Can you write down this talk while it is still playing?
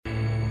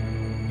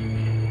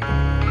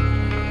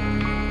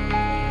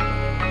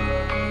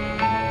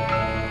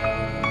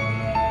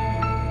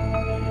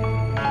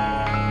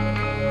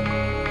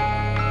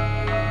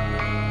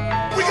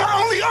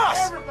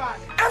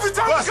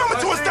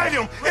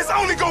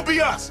only gonna be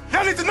us.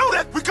 Y'all need to know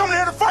that. We come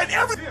here to fight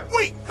every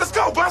week. Let's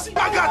go, Bussy.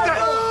 I got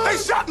that. They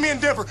shot me in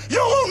Denver. You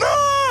don't want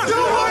none. You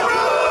don't want none.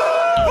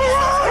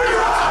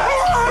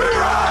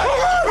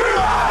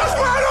 Let's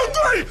ride on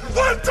 3.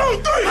 1,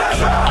 2, 3.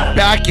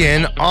 Back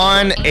in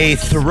on a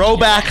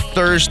throwback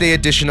Thursday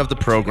edition of the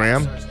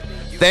program.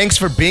 Thanks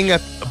for being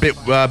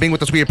being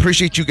with us. We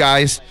appreciate you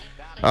guys.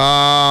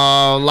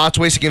 Lots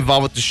of ways to get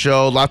involved with the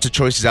show. Lots of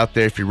choices out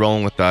there. If you're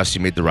rolling with us,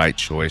 you made the right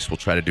choice. We'll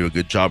try to do a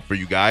good job for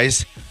you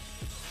guys.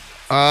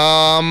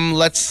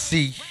 Let's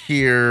see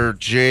here,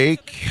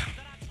 Jake.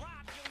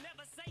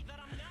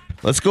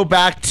 Let's go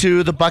back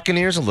to the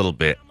Buccaneers a little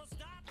bit.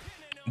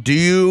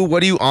 What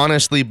do you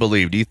honestly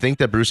believe? Do you think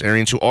that Bruce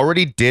Arians, who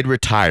already did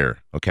retire,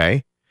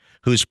 okay,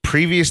 who's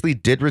previously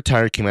did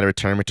retire, came out of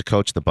retirement to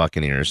coach the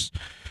Buccaneers,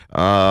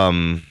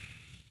 do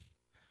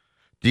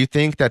you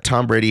think that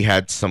Tom Brady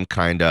had some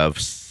kind of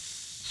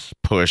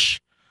push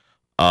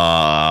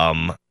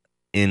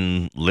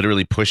in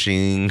literally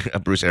pushing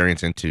Bruce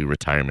Arians into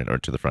retirement or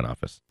to the front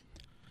office?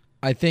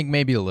 I think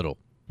maybe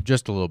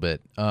just a little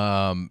bit.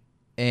 I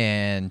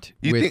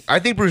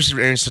think Bruce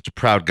Arians is such a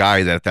proud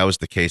guy that if that was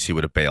the case, he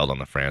would have bailed on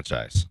the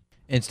franchise.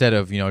 Instead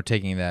of,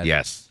 taking that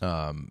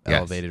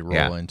elevated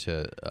role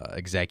into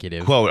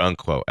executive. Quote,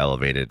 unquote,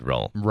 elevated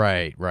role.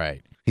 Right.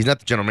 He's not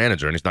the general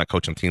manager, and he's not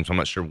coaching teams, so I'm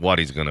not sure what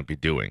he's going to be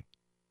doing.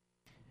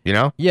 You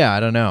know? Yeah, I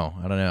don't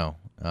know.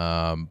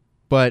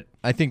 But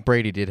I think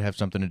Brady did have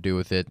something to do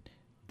with it.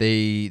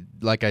 They,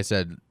 like I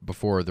said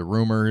before, the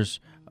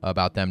rumors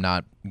about them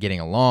not getting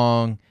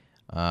along,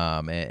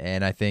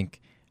 and I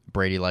think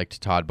Brady liked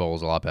Todd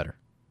Bowles a lot better.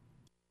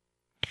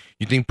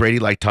 You think Brady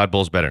liked Todd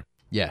Bowles better?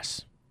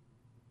 Yes.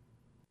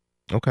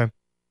 Okay.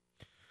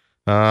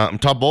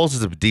 Todd Bowles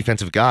is a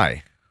defensive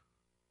guy.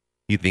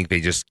 You think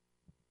they just...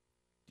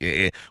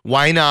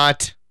 Why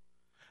not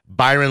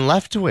Byron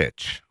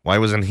Leftwich? Why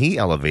wasn't he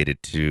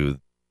elevated to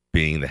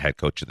being the head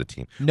coach of the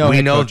team?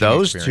 We know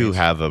those two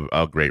have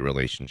a great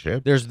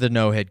relationship. There's the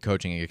no head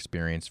coaching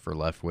experience for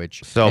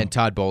Leftwich, and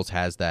Todd Bowles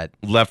has that.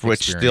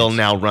 Leftwich still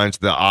now runs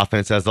the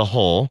offense as a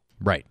whole.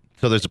 Right.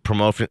 So there's a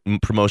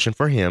promotion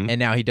for him. And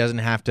now he doesn't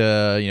have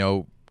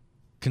to,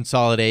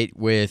 consolidate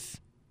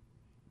with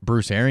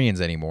Bruce Arians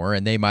anymore,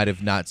 and they might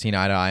have not seen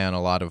eye to eye on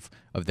a lot of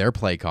their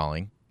play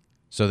calling.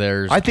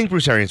 So I think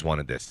Bruce Arians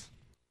wanted this.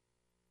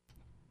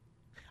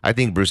 That's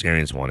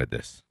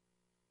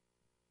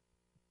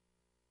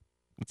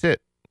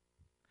it.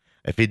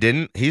 If he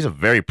didn't, he's a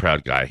very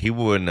proud guy. He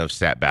wouldn't have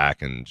sat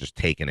back and just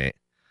taken it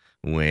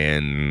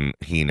when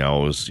he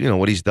knows,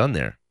 what he's done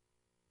there.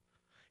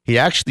 He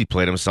actually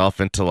played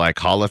himself into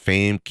Hall of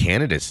Fame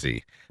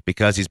candidacy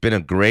because he's been a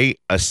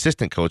great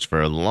assistant coach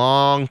for a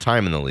long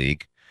time in the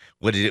league.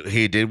 What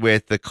he did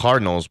with the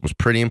Cardinals was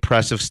pretty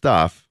impressive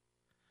stuff.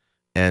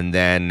 And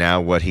then now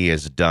what he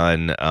has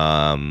done,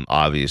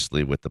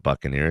 obviously, with the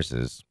Buccaneers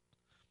is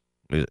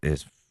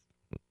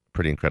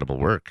pretty incredible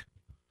work.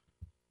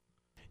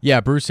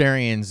 Yeah, Bruce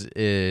Arians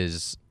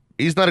is...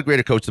 He's not a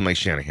greater coach than Mike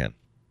Shanahan.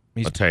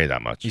 I'll tell you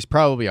that much. He's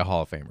probably a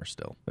Hall of Famer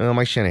still. Well,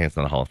 Mike Shanahan's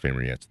not a Hall of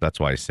Famer yet, so that's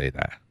why I say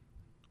that.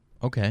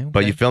 Okay.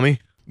 But you feel me?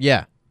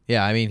 Yeah.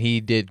 I mean,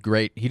 he did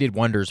great. He did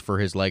wonders for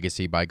his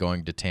legacy by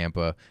going to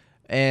Tampa.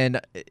 And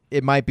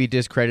it might be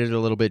discredited a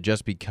little bit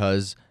just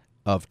because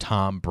of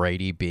Tom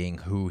Brady being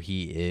who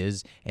he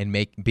is and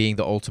being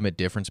the ultimate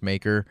difference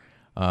maker,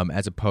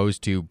 as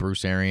opposed to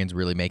Bruce Arians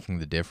really making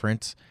the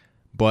difference.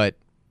 But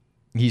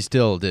he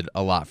still did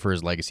a lot for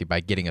his legacy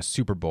by getting a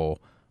Super Bowl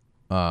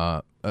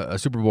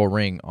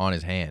ring on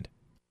his hand.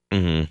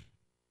 Mm-hmm.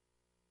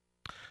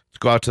 Let's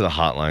go out to the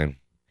hotline.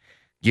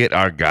 Get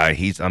our guy.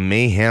 He's a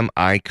mayhem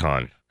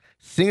icon.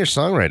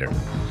 Singer-songwriter.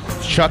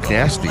 Chuck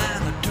Nasty.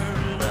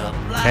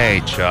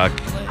 Hey, Chuck.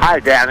 Hi,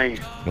 Danny.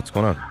 What's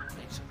going on?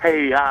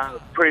 Hey,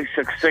 pretty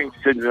succinct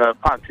in the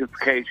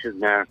pontification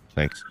there.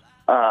 Thanks.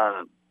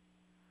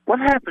 What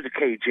happened to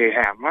KJ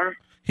Hamler?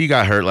 He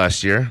got hurt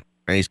last year,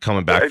 and he's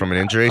coming back from an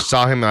injury.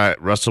 Saw him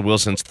at Russell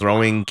Wilson's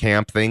throwing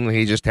camp thing that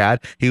he just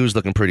had. He was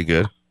looking pretty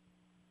good.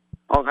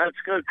 Oh, that's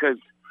good, because,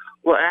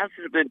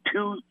 hasn't it been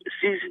 2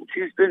 seasons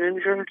he's been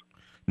injured?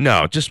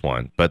 No, just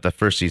one. But the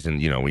first season,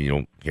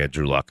 we had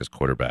Drew Lock as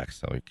quarterback,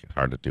 so it's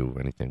hard to do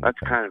anything. That's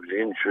kind of an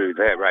injury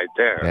right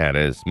there. Yeah, it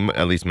is,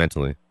 at least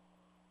mentally.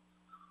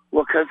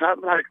 Well, because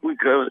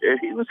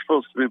he was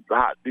supposed to be a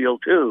hot deal,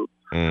 too.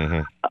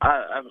 Mm-hmm.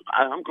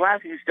 I'm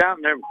glad he's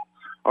down there,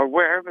 or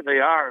wherever they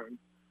are,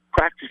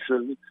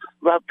 practicing.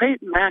 Well,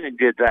 Peyton Manning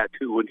did that,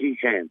 too, when he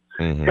came.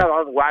 Mm-hmm. Got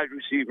all the wide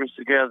receivers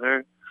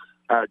together,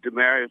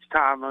 Demaryius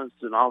Thomas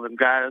and all them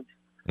guys,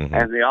 mm-hmm.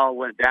 and they all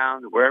went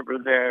down wherever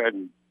there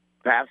and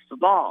passed the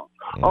ball.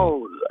 Mm-hmm.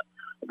 Oh,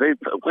 they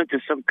went to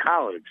some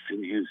college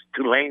and used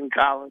Tulane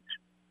College.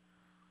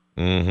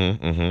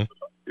 Mm-hmm, mm-hmm.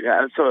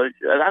 Yeah, so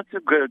that's a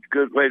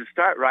good way to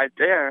start right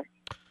there,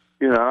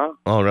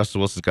 Oh, Russell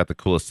Wilson's got the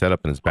coolest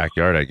setup in his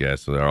backyard, I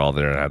guess. So they're all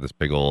there and have this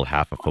big old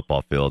half a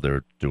football field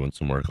they're doing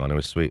some work on. It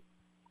was sweet.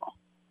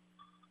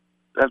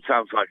 That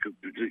sounds like, the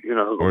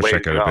I wish way I to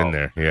could have go. been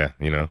there. Yeah,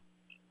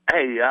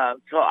 Hey,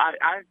 so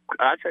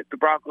I think the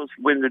Broncos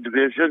win the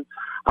division.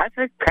 I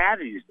think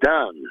Patty's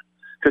done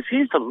because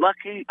he's a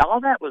lucky.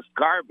 All that was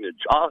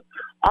garbage.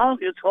 All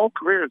his whole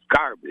career is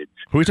garbage.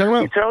 Who are you talking He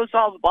about? throws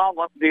all the ball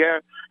up in the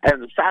air,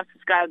 and the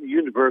fastest guy in the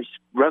universe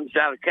runs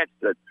down and catches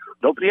it.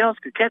 Nobody else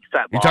could catch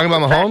that ball. You talking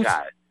about but that Mahomes?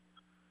 guy.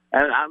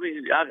 And I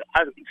mean,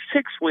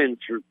 6 wins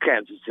for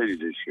Kansas City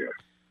this year.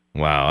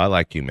 Wow, I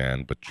like you,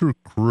 man, but you're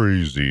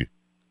crazy.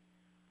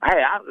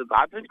 Hey,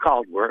 I've been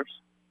called worse.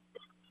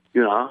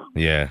 You know.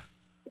 Yeah.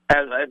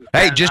 And,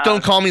 Hey, just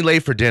don't call me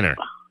late for dinner.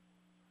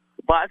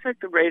 But I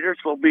think the Raiders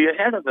will be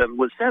ahead of them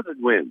with 7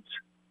 wins.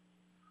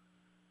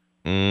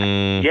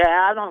 Yeah,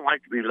 I don't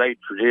like to be late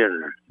for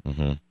dinner.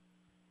 Mm-hmm.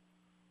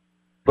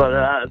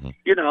 But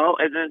you know,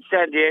 and then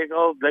San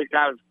Diego,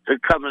 they're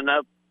coming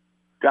up,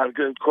 got a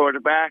good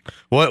quarterback.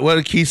 What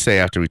did Keith say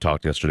after we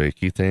talked yesterday?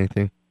 Keith say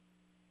anything?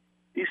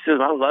 He says,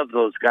 "I love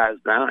those guys,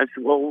 man." I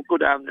said, "Well, we'll go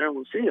down there and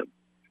we'll see them."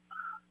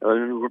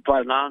 And we're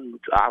planning on,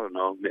 I don't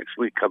know, next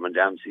week coming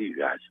down to see you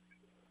guys.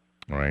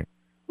 All right.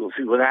 We'll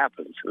see what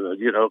happens.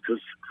 You know,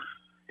 because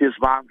his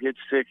mom gets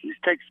sick, he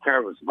takes care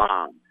of his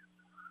mom,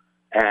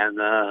 and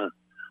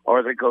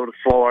or they go to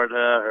Florida,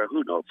 or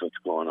who knows what's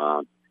going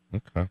on.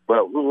 Okay.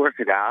 But we'll work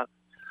it out.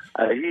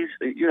 He's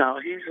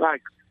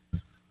like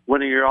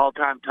one of your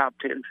all-time top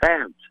 10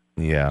 fans.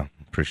 Yeah,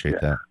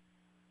 appreciate that.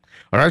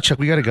 All right, Chuck,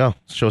 we got to go.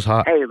 This show's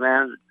hot. Hey,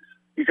 man,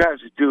 you guys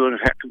are doing a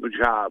heck of a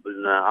job,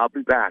 and I'll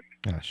be back.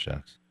 Ah,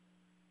 shucks.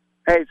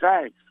 Hey,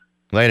 thanks.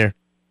 Later.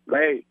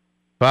 Hey.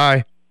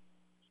 Bye.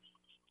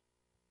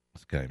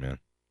 This guy, man.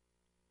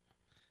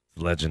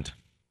 Legend.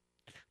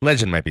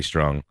 Legend might be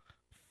strong.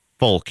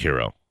 Folk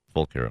hero.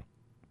 Folk hero.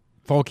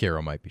 Folk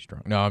hero might be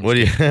strong. No, I'm What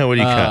do you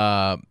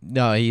got?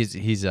 No, he's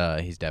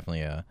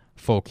definitely a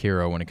folk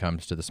hero when it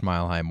comes to the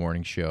Smile High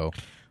Morning Show.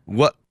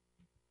 What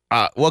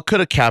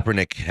could a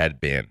Kaepernick had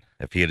been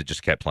if he had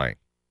just kept playing?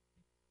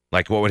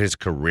 Like, what would his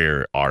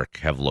career arc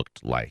have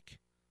looked like?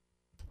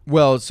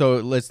 Well, so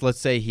let's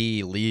say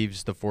he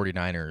leaves the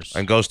 49ers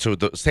And goes to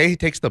say he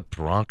takes the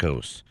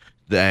Broncos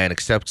and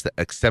accepts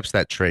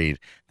that trade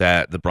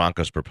that the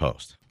Broncos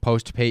proposed.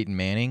 post Peyton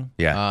Manning.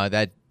 Yeah.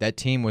 That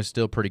team was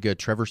still pretty good.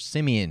 Trevor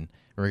Siemian.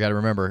 We got to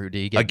remember, who did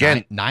he get?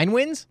 Again, nine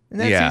wins in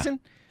that yeah. season?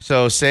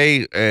 So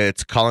say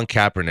it's Colin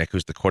Kaepernick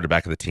who's the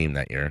quarterback of the team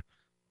that year.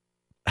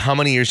 How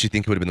many years do you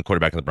think he would have been the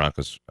quarterback of the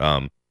Broncos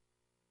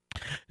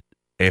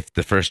if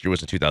the first year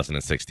was in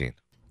 2016?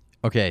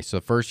 Okay,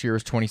 so first year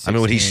was 2016. I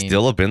mean, would he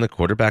still have been the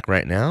quarterback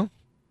right now?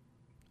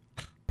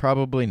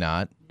 Probably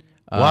not.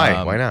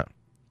 Why? Why not?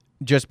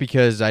 Just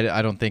because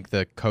I don't think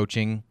the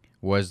coaching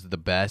was the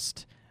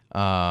best.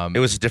 It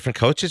was different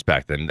coaches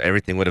back then.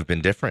 Everything would have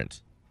been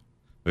different.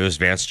 It was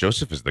Vance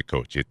Joseph as the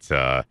coach. It's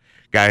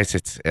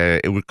guys.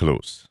 It was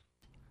close.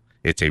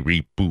 It's a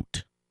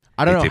reboot.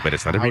 I don't know, but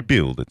it's not a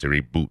rebuild. It's a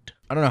reboot.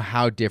 I don't know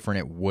how different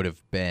it would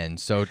have been.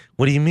 So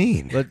What do you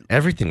mean?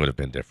 Everything would have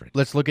been different.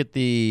 let's look at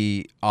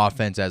the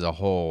offense as a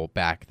whole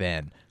back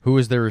then. Who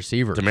was their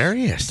receivers?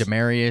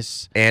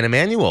 Demarius and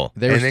Emmanuel.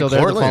 They were and then still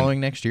there the Cortland.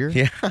 following next year?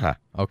 Yeah.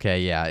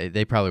 Okay, yeah.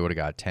 They probably would have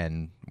got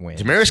 10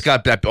 wins. Demarius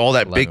got all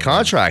that 11 big wins.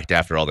 contract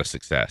after all the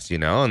success,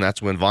 and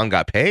that's when Vaughn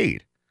got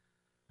paid.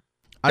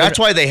 That's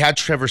why they had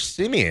Trevor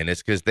Siemian.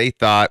 It's because they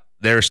thought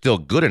they were still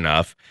good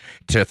enough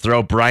to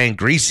throw Brian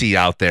Greasy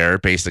out there,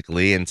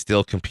 basically, and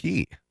still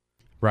compete.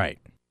 Right.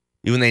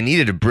 Even they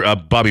needed a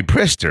Bobby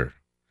Brister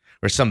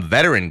or some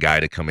veteran guy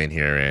to come in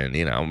here and,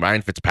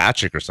 Ryan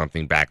Fitzpatrick or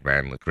something back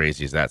then,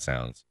 crazy as that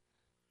sounds.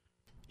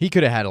 He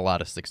could have had a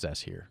lot of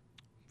success here.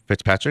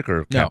 Fitzpatrick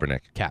or No, Kaepernick?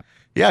 Cap.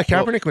 Yeah,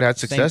 Kaepernick would have had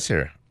success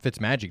here.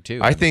 Fitzmagic,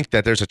 too. I think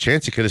that there's a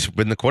chance he could have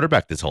been the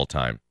quarterback this whole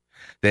time.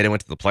 They'd have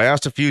went to the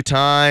playoffs a few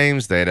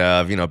times. They'd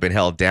have, been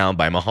held down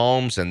by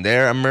Mahomes and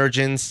their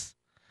emergence.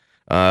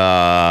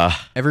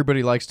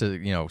 Everybody likes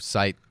to,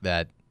 cite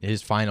that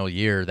his final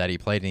year that he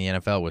played in the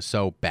NFL was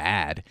so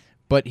bad,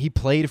 but he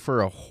played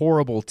for a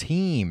horrible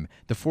team.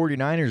 The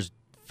 49ers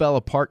fell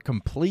apart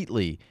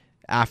completely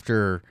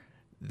after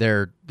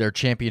their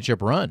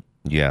championship run.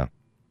 Yeah.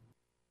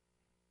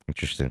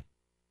 Interesting.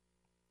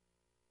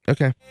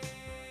 Okay.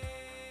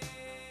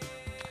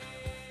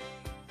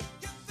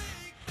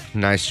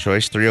 Nice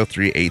choice.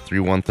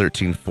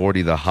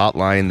 303-831-1340. The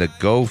hotline, the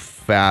Go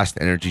Fast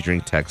Energy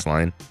Drink text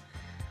line.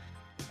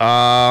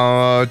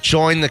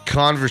 Join the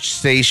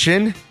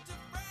conversation.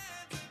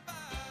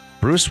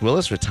 Bruce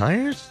Willis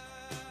retires?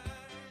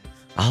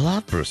 I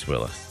love Bruce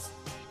Willis.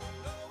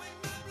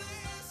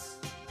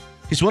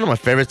 He's one of my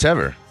favorites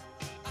ever.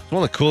 He's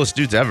one of the coolest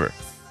dudes ever.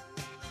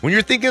 When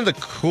you're thinking of the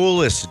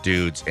coolest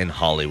dudes in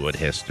Hollywood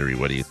history,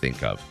 what do you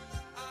think of?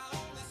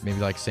 Maybe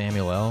like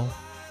Samuel L.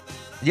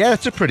 Yeah,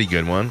 that's a pretty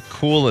good one.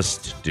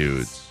 Coolest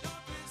dudes.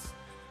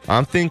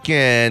 I'm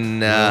thinking...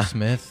 Will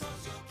Smith.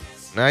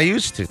 I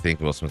used to think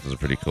Will Smith was a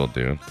pretty cool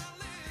dude.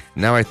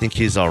 Now I think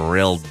he's a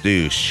real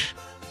douche.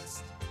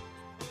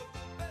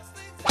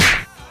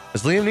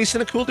 Is Liam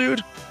Neeson a cool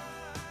dude?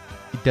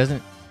 He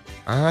doesn't...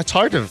 It's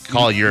hard to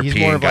call a he's European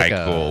more of guy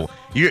like cool.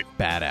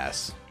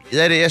 badass.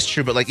 That is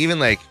true, but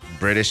even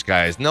British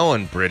guys, no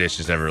one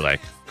British is ever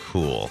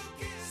cool.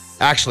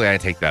 Actually, I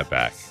take that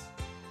back.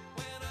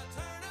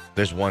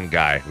 There's one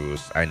guy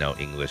I know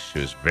English,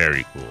 who's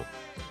very cool.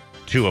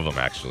 Two of them,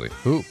 actually.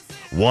 Who?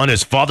 One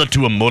is father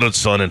to a murdered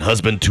son and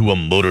husband to a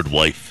murdered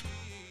wife.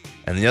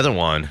 And the other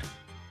one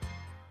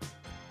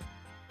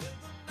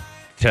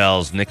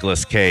tells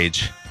Nicolas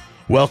Cage,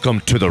 welcome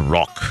to the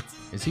Rock.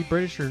 Is he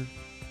British or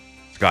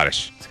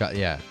Scottish.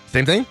 Yeah.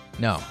 Same thing?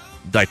 No.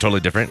 Like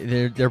totally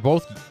different? They're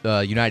both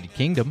United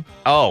Kingdom.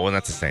 Oh, well,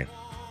 that's the same.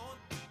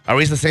 Are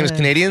we the same as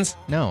Canadians?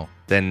 No.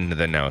 Then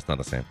no, it's not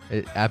the same.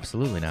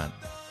 Absolutely not.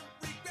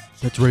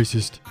 That's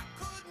racist.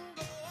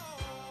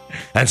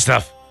 And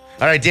stuff.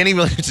 All right, Danny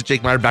Williams and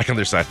Jake Meyer back on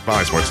their side.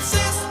 Bye, sports.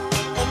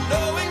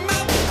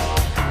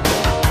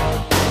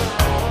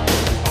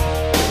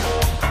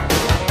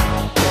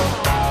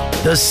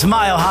 The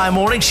Smile High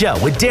Morning Show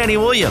with Danny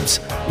Williams.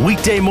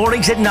 Weekday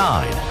mornings at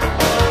 9.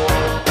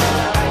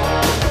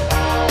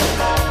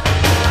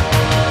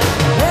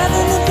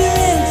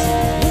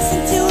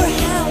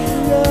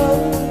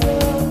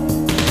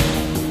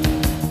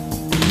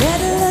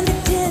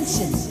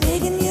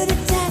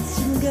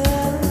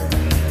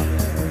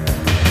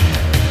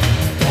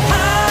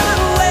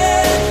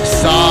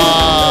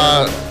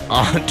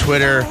 On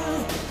Twitter,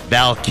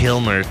 Val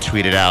Kilmer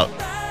tweeted out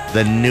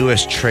the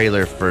newest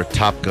trailer for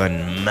Top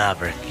Gun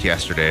Maverick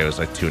yesterday. It was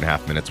like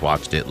 2.5 minutes.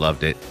 Watched it,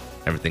 loved it,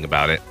 everything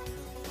about it.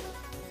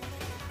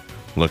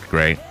 Looked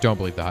great. Don't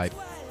believe the hype.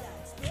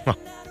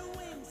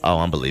 Oh,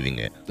 I'm believing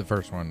it. The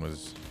first one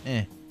was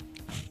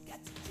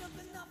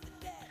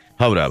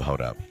Hold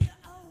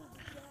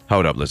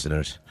up,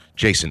 listeners.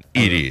 Jason,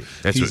 idiot.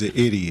 He's an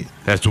idiot.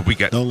 That's what we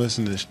got. Don't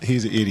listen to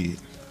he's an idiot.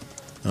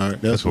 All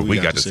right, that's what we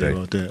got to say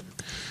about that.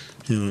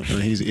 You know,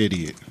 he's an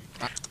idiot.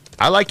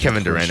 I like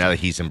Kevin Durant now that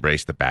he's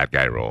embraced the bad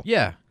guy role.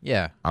 Yeah.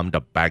 I'm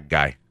the bad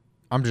guy.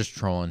 I'm just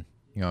trolling.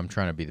 I'm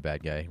trying to be the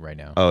bad guy right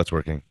now. Oh, it's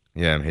working.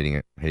 Yeah, I'm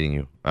hating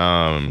you.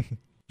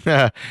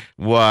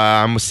 Well,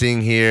 I'm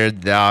seeing here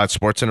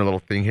Sports Center little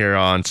thing here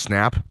on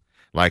Snap,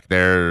 like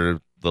their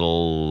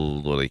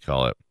little, what do they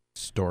call it?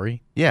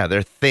 Story? Yeah,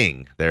 their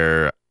thing,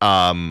 their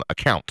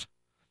account.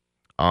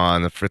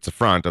 It's the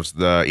front of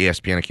the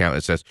ESPN account.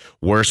 It says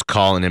worst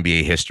call in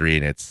NBA history,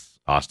 and it's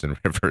Austin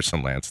Rivers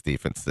and Lance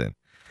Stephenson.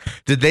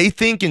 Did they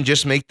think and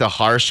just make the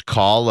harsh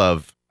call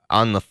of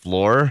on the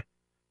floor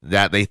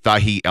that they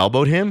thought he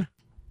elbowed him?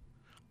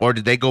 Or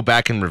did they go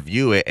back and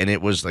review it and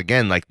it was,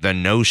 again, like the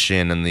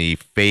notion and the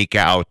fake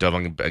out of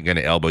I'm going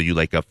to elbow you,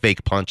 like a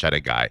fake punch at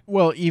a guy?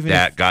 Well, even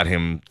that got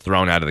him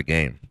thrown out of the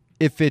game.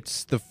 If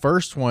it's the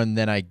first one,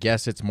 then I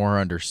guess it's more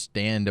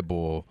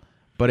understandable.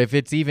 But if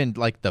it's even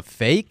like the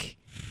fake,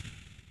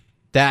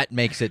 that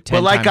makes it 10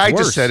 times worse. But like I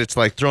just said, it's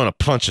like throwing a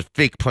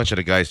fake punch at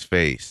a guy's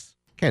face.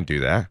 Can't do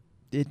that.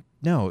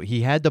 No,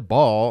 he had the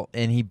ball,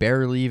 and he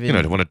barely even...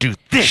 I want to do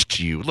this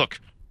to you. Look.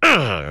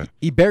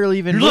 He barely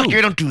even moved. Look,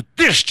 I don't do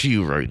this to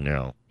you right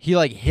now. He,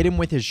 hit him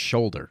with his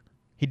shoulder.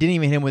 He didn't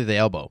even hit him with the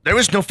elbow. There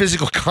was no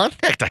physical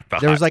contact, I thought.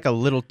 There was, a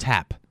little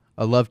tap.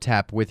 A love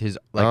tap with his...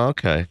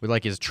 okay.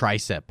 With, his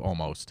tricep,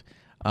 almost.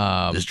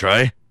 Just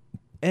try?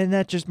 And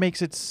that just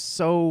makes it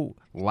so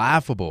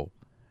laughable.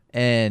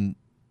 And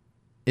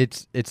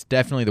it's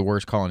definitely the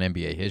worst call in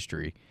NBA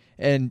history.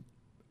 And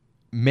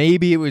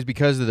maybe it was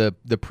because of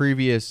the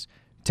previous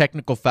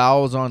technical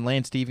fouls on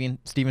Lance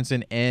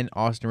Stephenson and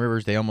Austin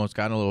Rivers. They almost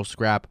got in a little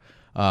scrap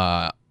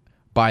by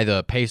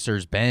the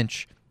Pacers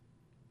bench.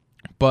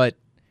 But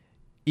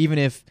even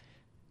if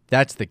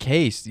that's the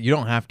case, you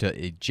don't have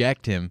to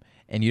eject him,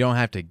 and you don't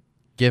have to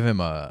give him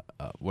a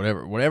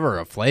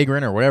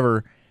flagrant or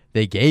whatever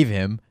they gave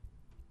him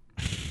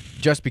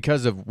just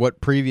because of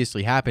what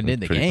previously happened in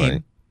the game.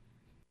 Funny.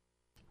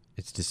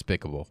 It's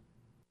despicable.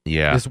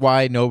 Yeah. That's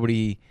why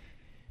nobody...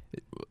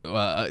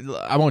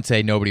 I won't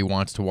say nobody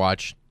wants to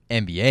watch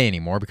NBA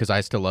anymore, because I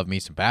still love me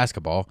some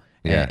basketball,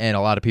 and a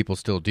lot of people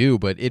still do,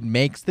 but it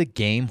makes the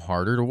game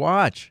harder to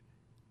watch,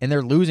 and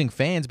they're losing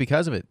fans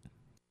because of it.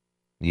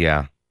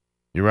 Yeah,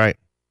 you're right.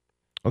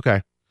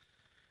 Okay.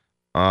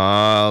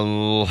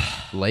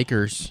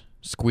 Lakers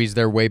squeezed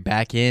their way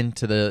back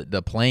into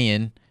the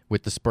play-in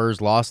with the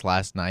Spurs loss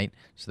last night,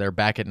 so they're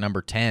back at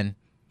number 10.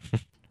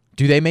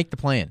 Do they make the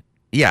play-in?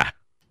 Yeah.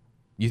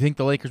 You think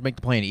the Lakers make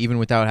the play-in even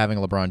without having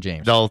LeBron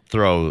James? The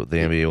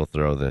NBA will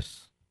throw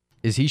this.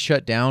 Is he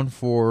shut down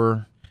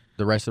for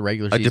the rest of the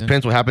regular season? It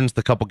depends what happens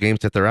the couple games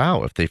that they're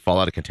out. If they fall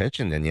out of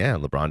contention, then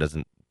LeBron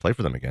doesn't play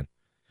for them again.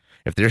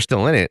 If they're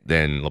still in it,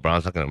 then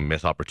LeBron's not going to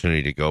miss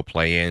opportunity to go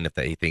play in if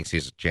he thinks he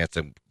has a chance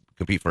to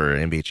compete for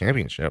an NBA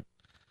championship.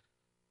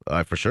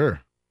 For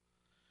sure.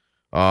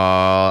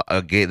 They're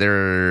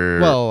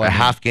a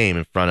half game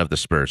in front of the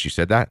Spurs. You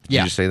said that? Did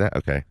you just say that?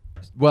 Okay.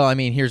 Well, I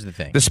mean, here's the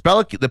thing.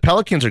 The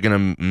Pelicans are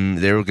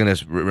they're gonna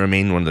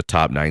remain one of the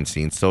top 9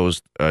 seeds. So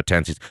is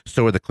 10 seeds.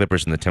 So are the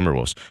Clippers and the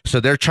Timberwolves.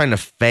 So they're trying to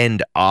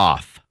fend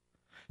off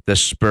the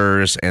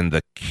Spurs and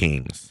the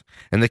Kings.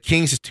 And the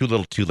Kings is too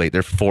little, too late.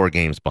 They're 4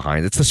 games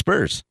behind. It's the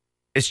Spurs.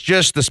 It's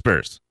just the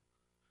Spurs.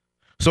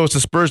 So it's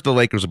the Spurs. The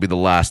Lakers will be the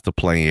last to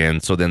play in.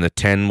 So then the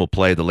 10 will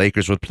play. The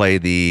Lakers would play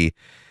the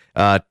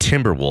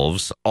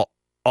Timberwolves.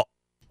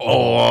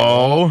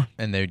 Oh.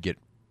 And they'd get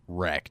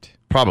wrecked.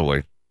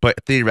 Probably. But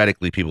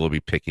theoretically, people will be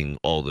picking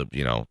all the,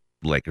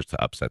 Lakers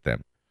to upset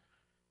them.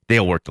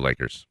 They'll work the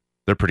Lakers.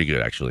 They're pretty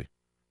good, actually.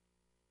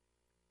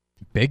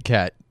 Big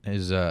Cat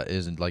is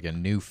like a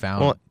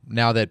newfound. Well,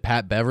 now that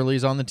Pat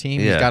Beverly's on the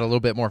team, he's got a little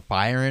bit more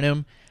fire in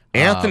him.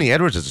 Anthony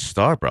Edwards is a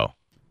star, bro.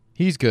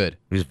 He's good.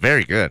 He's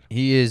very good.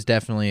 He is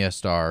definitely a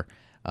star.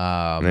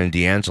 And then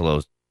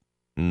D'Angelo's,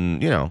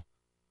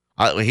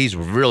 he's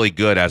really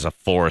good as a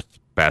fourth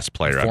best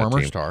player on a team.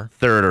 Former star.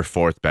 Third or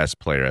fourth best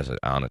player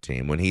on a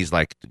team. When he's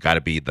like got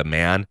to be the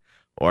man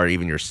or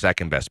even your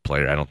second best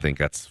player, I don't think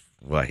that's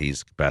what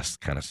he's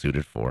best kind of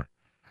suited for.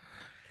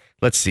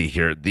 Let's see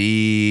here.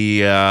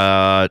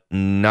 The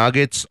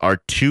Nuggets are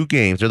 2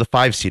 games. They're the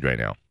 5 seed right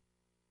now.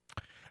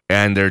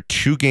 And they're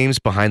 2 games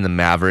behind the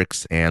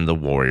Mavericks and the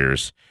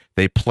Warriors.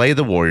 They play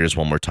the Warriors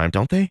one more time,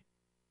 don't they?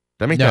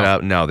 Did I make that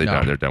out? No,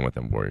 don't. They're done with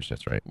them Warriors.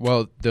 That's right.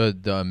 Well, the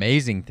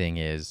amazing thing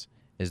is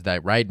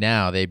that right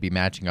now they'd be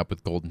matching up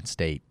with Golden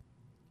State.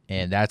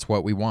 And that's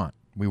what we want.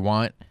 We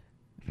want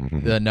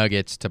the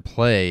Nuggets to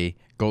play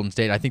Golden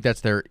State. I think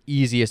that's their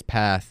easiest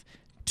path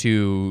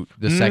to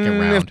the second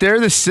round. If they're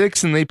the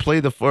 6 and they play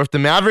the 4, if the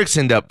Mavericks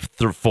end up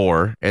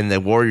 4 and the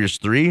Warriors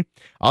 3,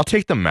 I'll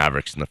take the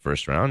Mavericks in the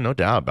first round, no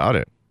doubt about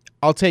it.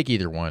 I'll take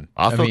either one.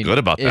 I feel good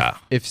about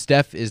that. If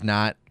Steph is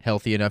not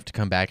healthy enough to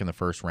come back in the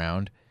first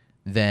round,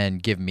 then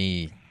give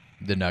me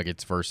the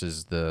Nuggets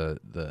versus the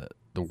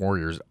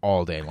Warriors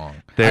all day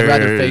long. I'd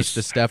rather face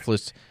the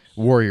Stephless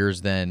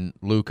Warriors than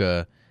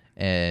Luka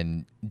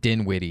and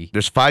Dinwiddie.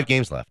 There's 5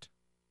 games left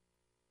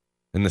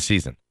in the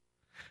season.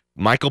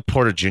 Michael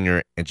Porter Jr.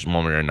 and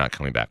Jamal Murray are not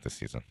coming back this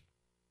season.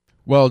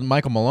 Well,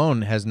 Michael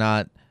Malone has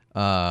not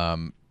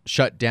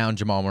shut down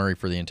Jamal Murray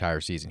for the entire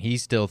season. He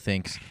still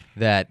thinks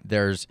that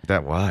there's...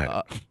 That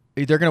why?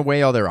 They're going to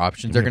weigh all their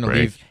options. They're going to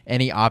leave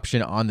any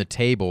option on the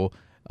table.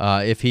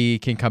 If he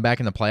can come back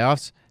in the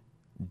playoffs,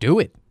 do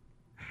it.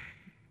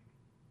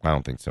 I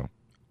don't think so.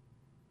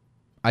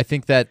 I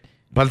think that...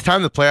 By the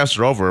time the playoffs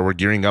are over, we're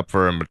gearing up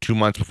for 2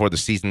 months before the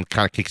season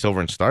kind of kicks over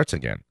and starts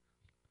again.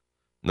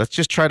 Let's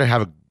just try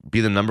to be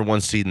the number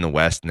 1 seed in the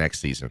West next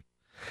season.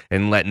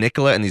 And let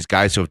Nikola and these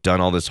guys who have done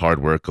all this hard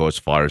work go as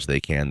far as they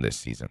can this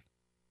season.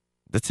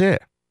 That's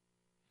it.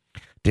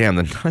 Damn,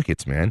 the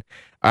Nuggets, man.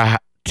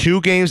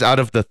 2 games out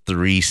of the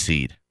 3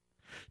 seed.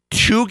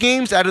 2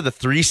 games out of the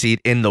 3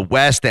 seed in the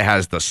West that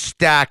has the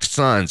stacked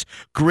Suns.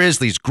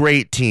 Grizzlies,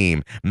 great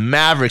team.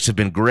 Mavericks have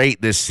been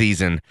great this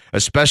season,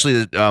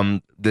 especially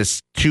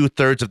this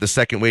 2/3 of the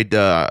second wave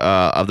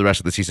of the rest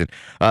of the season.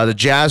 The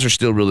Jazz are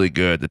still really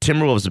good. The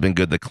Timberwolves have been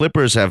good. The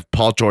Clippers have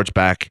Paul George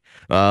back.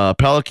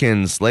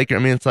 Pelicans, Lakers. I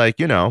mean, it's like,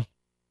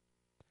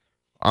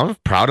 I'm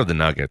proud of the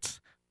Nuggets.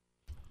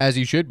 As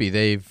you should be.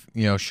 They've,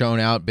 shown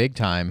out big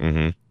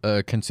time,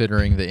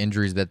 considering the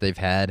injuries that they've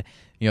had,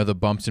 the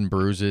bumps and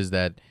bruises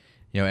that,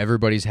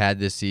 everybody's had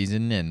this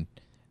season, and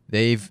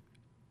they've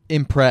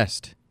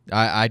impressed.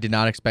 I did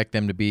not expect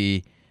them to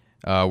be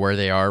where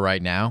they are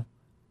right now,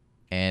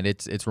 and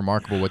it's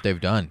remarkable what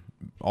they've done,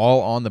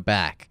 all on the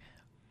back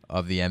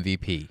of the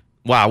MVP.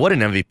 Wow, what an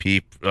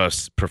MVP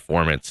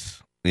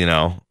performance,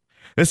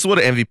 This is what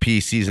an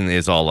MVP season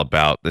is all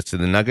about. The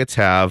Nuggets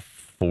have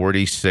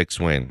 46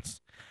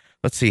 wins.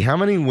 Let's see, how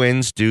many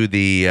wins do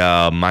the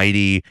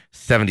mighty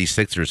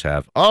 76ers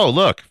have? Oh,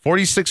 look,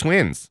 46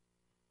 wins.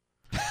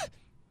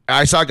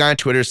 I saw a guy on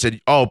Twitter said,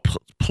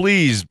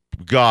 please,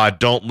 God,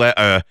 don't let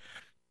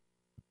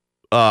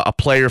a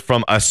player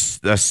from a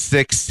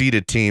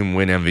 6-seeded team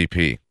win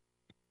MVP.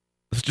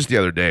 This is just the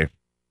other day.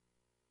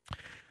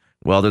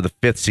 Well, they're the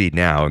 5th seed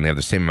now, and they have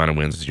the same amount of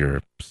wins as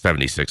your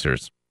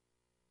 76ers,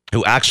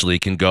 who actually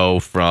can go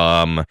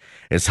from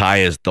as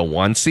high as the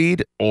 1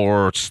 seed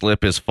or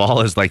slip as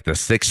far as like the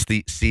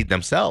 6th seed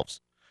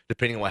themselves,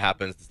 depending on what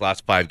happens this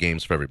last 5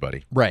 games for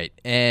everybody. Right.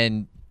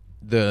 And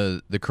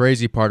the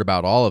crazy part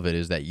about all of it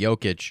is that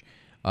Jokic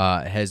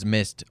has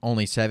missed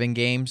only 7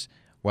 games,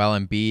 while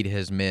Embiid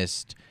has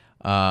missed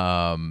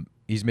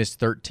he's missed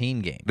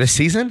 13 games. This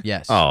season?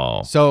 Yes.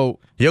 Oh. So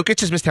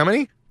Jokic has missed how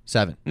many?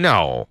 7.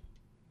 No.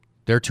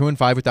 They're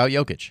 2-5 without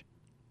Jokic.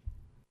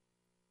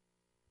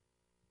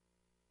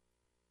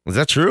 Is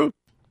that true?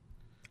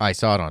 I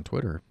saw it on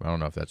Twitter. I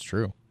don't know if that's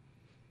true.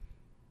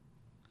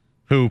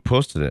 Who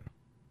posted it?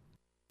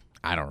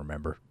 I don't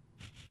remember.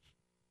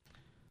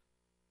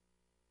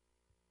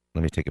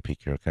 Let me take a peek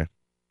here, okay?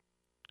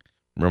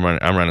 I'm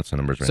running some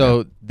numbers right now.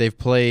 So they've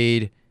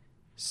played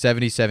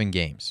 77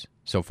 games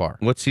so far.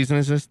 What season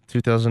is this?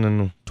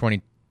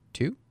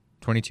 2022?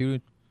 22?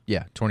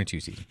 Yeah, 22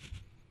 season.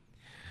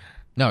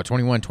 No,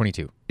 21,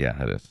 22.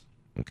 Yeah, it is.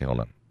 Okay, hold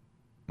on.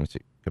 Let me see.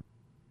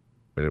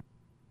 Let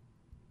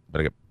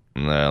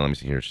me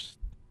see here.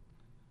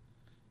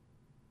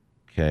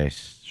 Okay.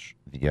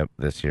 Yep,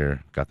 this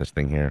here. Got this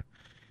thing here.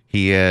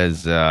 He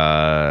has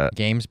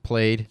games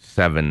played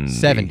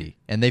 70.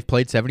 And they've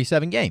played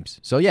 77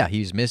 games. So yeah,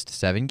 he's missed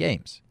 7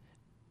 games.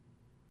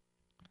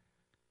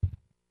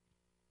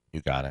 You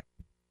got it.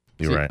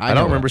 You're right. I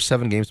don't remember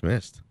 7 games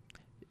missed.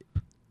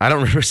 I don't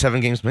remember 7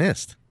 games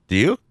missed. Do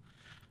you?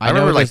 I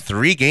remember like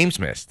 3 games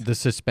missed. The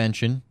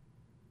suspension.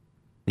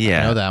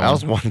 Yeah, I know that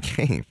was one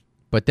game.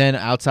 But then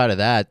outside of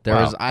that, there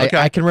was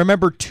I can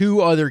remember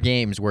 2 other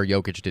games where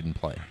Jokic didn't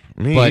play.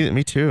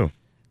 Me too.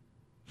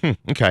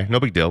 Okay, no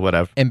big deal.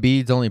 Whatever.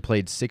 Embiid's only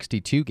played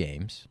 62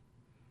 games.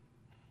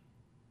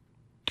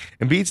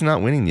 Embiid's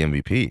not winning the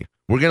MVP.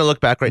 We're going to look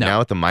back now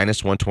at the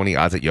minus 120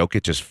 odds at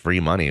Jokic is free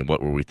money.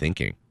 What were we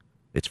thinking?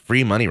 It's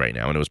free money right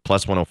now, and it was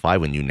plus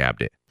 105 when you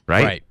nabbed it,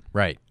 right?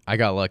 Right. I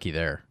got lucky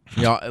there.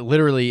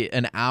 Literally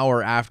an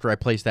hour after I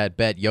placed that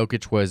bet,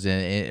 Jokic was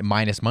in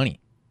minus money.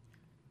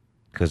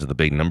 Because of the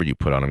big number you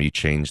put on him, you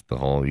shook the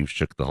whole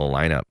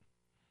lineup.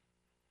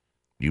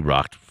 You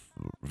rocked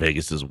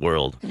Vegas's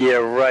world. Yeah,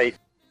 right.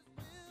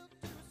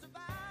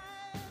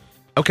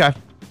 Okay.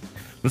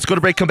 Let's go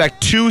to break. Come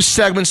back. 2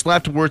 segments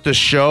left worth of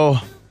show.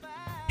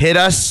 Hit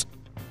us.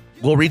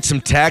 We'll read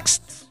some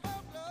texts.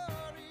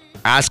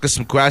 Ask us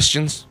some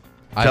questions.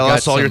 Tell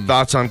us all your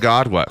thoughts on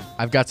God. What?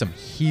 I've got some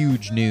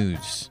huge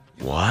news.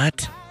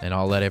 What? And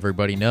I'll let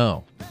everybody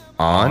know.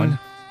 On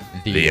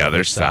the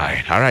other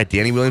side. All right.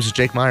 Danny Williams and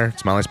Jake Meyer.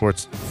 Smiley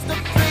Sports.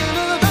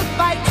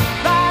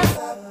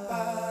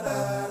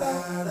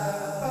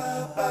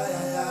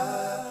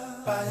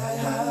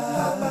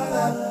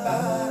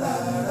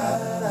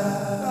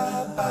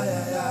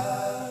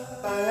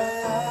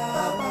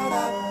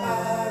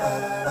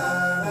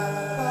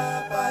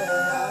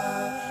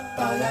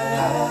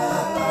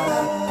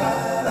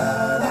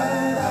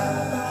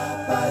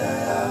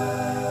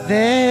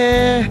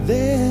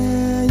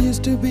 There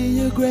used to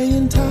be a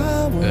graying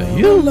tower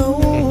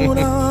alone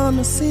on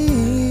the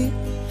sea.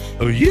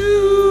 Oh,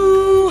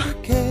 you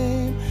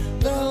came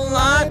the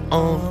light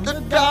on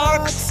the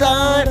dark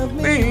side of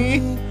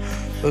me.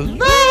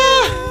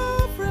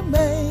 Love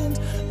remains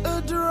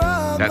a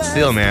drug That's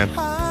still, man.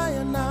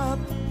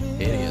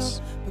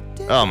 Hideous.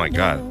 Oh my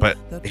God! But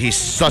he's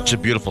such a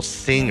beautiful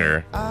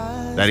singer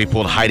that he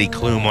pulled Heidi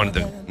Klum, one of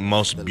the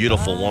most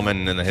beautiful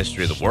women in the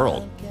history of the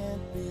world,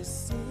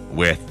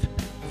 with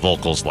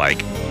vocals like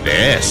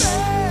this.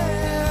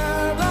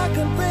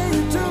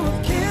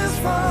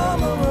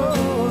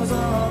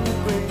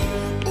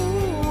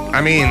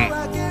 I mean,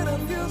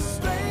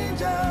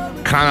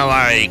 kind of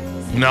like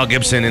Mel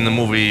Gibson in the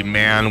movie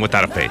Man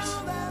Without a Face.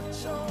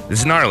 This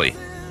is gnarly.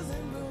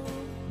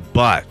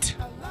 But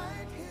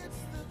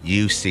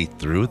you see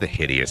through the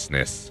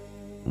hideousness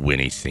when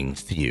he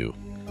sings to you.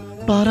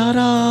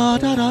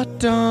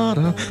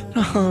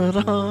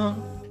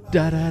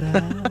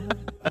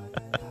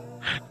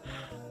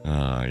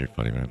 You're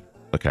funny, man.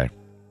 Okay.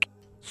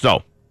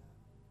 So,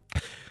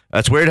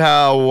 that's weird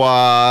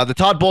how the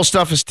Todd Bowles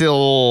stuff is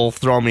still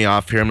throwing me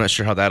off here. I'm not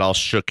sure how that all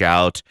shook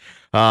out.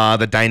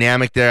 The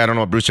dynamic there, I don't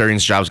know what Bruce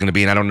Arians' job is going to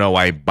be, and I don't know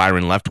why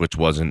Byron Leftwich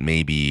wasn't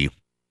maybe,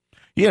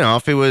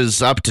 if it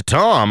was up to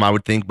Tom, I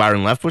would think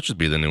Byron Leftwich would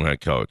be the new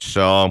head coach.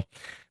 So,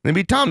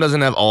 maybe Tom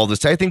doesn't have all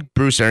this. I think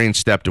Bruce Arians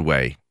stepped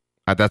away.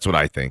 That's what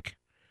I think.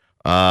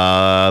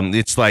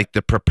 It's like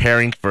the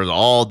preparing for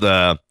all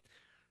the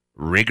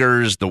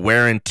rigors, the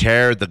wear and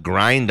tear, the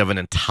grind of an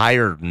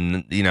entire,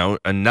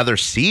 another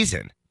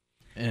season.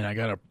 And I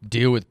got to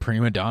deal with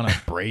prima donna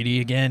Brady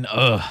again.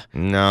 Ugh.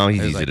 No,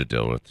 he's easy to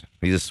deal with.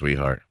 He's a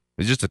sweetheart.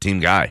 He's just a team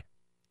guy.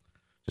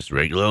 Just a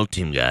regular old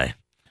team guy.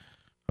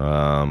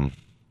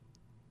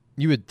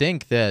 You would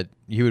think that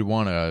you would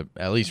want to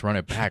at least run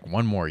it back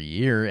one more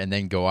year and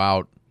then go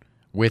out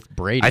with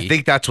Brady. I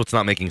think that's what's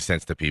not making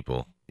sense to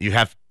people. You're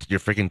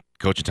freaking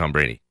coaching Tom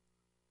Brady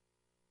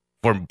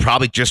for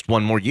probably just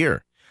one more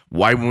year.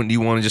 Why wouldn't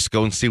you want to just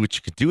go and see what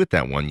you could do with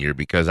that 1 year?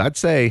 Because I'd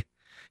say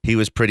he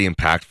was pretty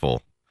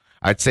impactful.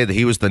 I'd say that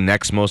he was the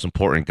next most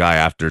important guy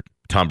after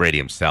Tom Brady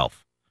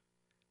himself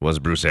was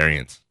Bruce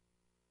Arians.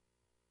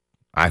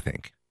 I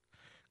think.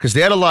 Because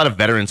they had a lot of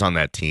veterans on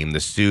that team,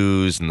 the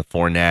Sues and the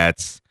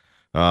Fournettes.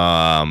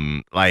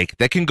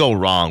 That can go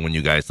wrong when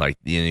you guys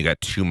you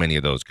got too many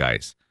of those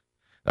guys.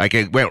 Like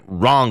it went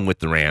wrong with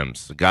the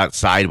Rams. It got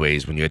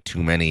sideways when you had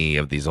too many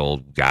of these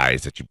old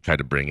guys that you tried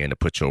to bring in to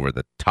put you over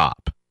the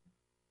top.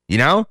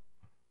 Yeah,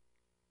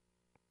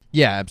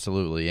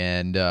 absolutely.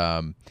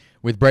 And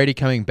with Brady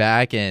coming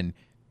back and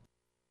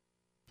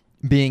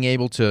being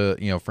able to,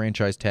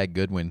 franchise tag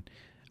Godwin,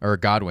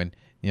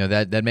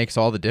 that makes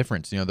all the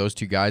difference. Those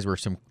two guys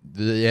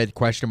they had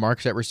question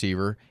marks at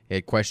receiver, they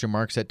had question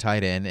marks at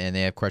tight end, and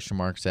they have question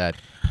marks at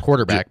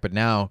quarterback. But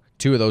now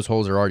 2 of those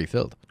holes are already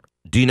filled.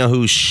 Do you know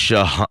who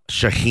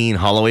Shaheen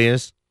Holloway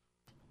is?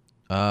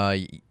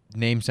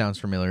 Name sounds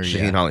familiar.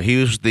 Shaheen Holloway.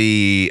 He was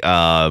the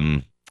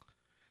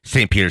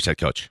St. Peter's head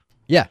coach.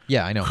 Yeah,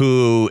 I know.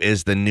 Who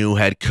is the new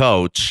head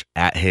coach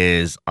at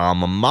his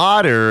alma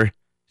mater,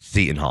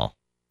 Seton Hall.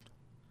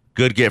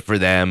 Good get for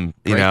them.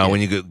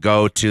 When you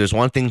go to, there's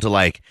one thing to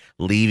like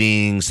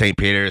leaving St.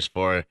 Peter's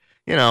for,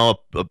 a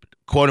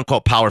quote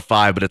unquote Power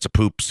 5, but it's a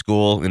poop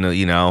school.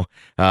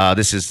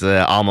 This is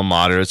the alma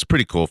mater. It's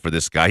pretty cool for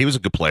this guy. He was a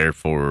good player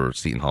for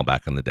Seton Hall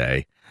back in the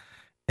day.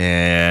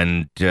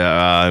 And, you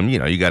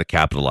got to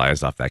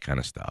capitalize off that kind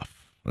of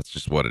stuff. That's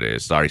just what it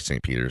is. Sorry,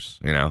 St. Peter's,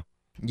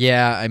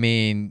 Yeah, I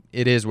mean,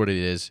 it is what it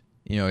is.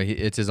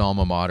 It's his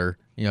alma mater.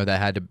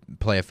 That had to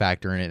play a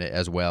factor in it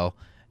as well.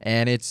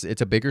 And it's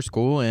a bigger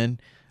school,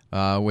 and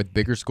with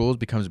bigger schools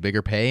becomes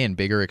bigger pay and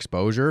bigger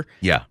exposure.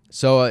 Yeah.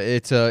 So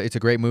it's a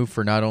great move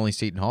for not only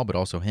Seton Hall but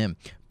also him.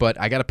 But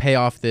I got to pay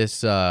off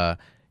this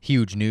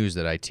huge news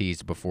that I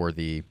teased before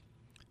the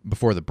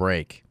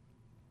break.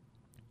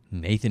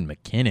 Nathan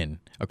MacKinnon,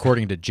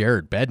 according to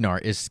Jared Bednar,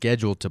 is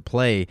scheduled to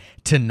play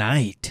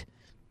tonight.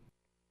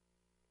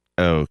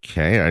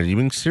 Okay, are you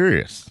being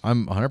serious?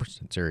 I'm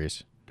 100%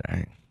 serious.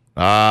 Dang.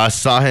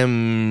 Saw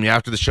him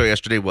after the show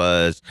yesterday.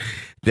 Was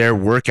their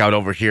workout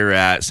over here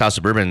at South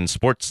Suburban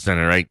Sports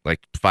Center, right? Like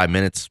 5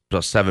 minutes,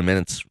 plus 7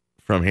 minutes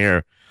from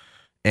here.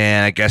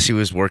 And I guess he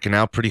was working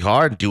out pretty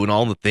hard, doing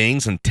all the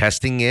things and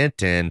testing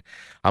it. And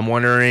I'm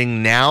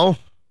wondering now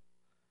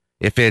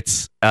if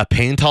it's a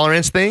pain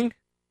tolerance thing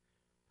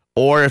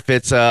or if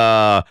it's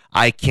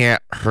I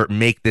can't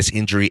make this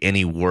injury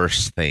any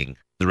worse thing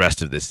the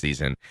rest of this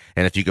season.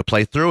 And if you could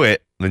play through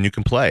it, then you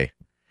can play.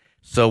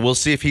 So we'll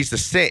see if he's the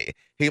same.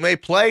 He may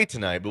play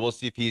tonight, but we'll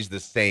see if he's the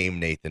same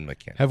Nathan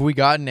MacKinnon. Have we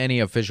gotten any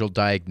official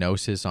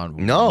diagnosis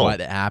on what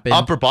happened?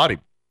 Upper body.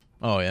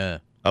 Oh, yeah.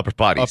 Upper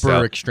body.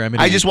 Upper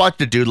extremity. I just watched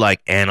the dude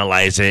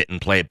analyze it and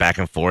play it back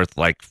and forth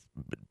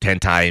 10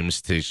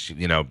 times to,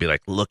 be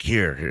like, look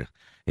here.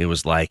 It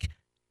was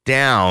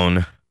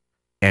down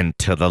and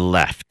to the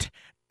left.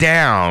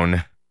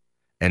 Down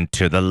and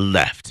to the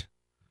left.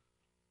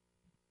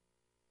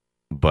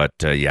 But,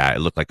 it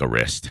looked like a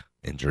wrist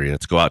injury.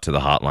 Let's go out to the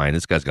hotline.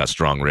 This guy's got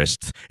strong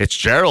wrists. It's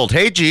Gerald.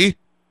 Hey, G.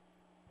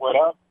 What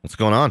up? What's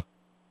going on?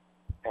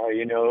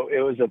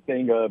 It was a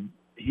thing of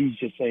he's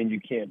just saying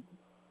you can't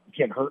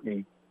hurt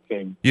me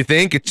thing. You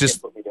think it's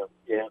just? Put me down.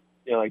 Yeah.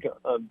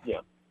 Yeah.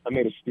 I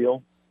made a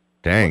steal.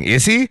 Dang.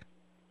 Is he?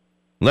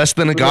 Less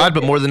than a god,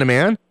 but more than a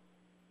man?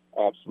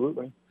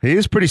 Absolutely. He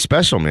is pretty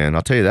special, man.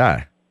 I'll tell you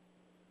that.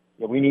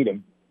 Yeah, we need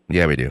him.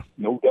 Yeah, we do.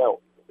 No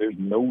doubt. There's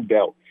no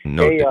doubt.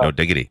 No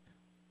diggity.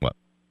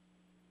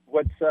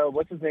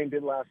 What's his name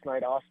did last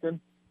night, Austin?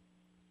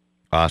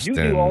 Austin.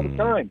 You do all the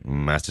time.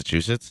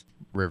 Massachusetts?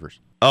 Rivers.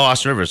 Oh,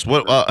 Austin Rivers.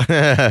 What?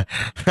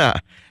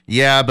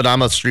 Yeah, but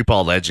I'm a street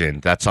ball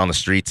legend. That's on the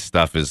street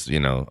stuff is,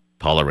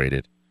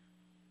 tolerated.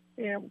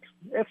 Yeah,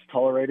 that's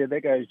tolerated.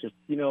 That guy's just,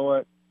 you know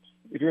what?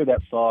 If you're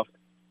that soft,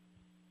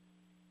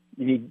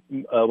 you need,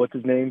 what's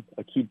his name?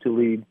 Aqib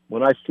Talib.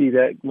 When I see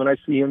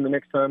him the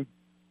next time,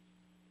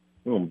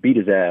 I'm going to beat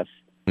his ass.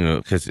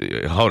 Because,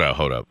 hold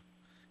up.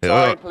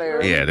 Sorry,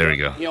 player. Yeah, there we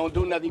go. He don't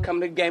do nothing. He come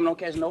to the game and don't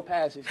catch no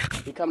passes.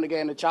 He come to the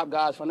game to chop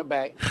guys from the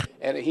back.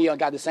 And he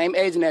got the same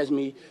agent as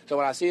me. So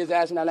when I see his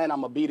ass in that lane,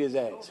 I'm going to beat his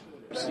ass.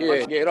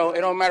 Yeah, it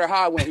don't matter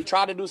how I win. He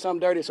tried to do something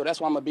dirty, so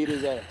that's why I'm going to beat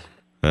his ass.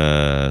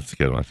 That's a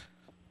good one.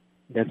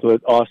 That's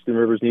what Austin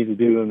Rivers needs to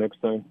do the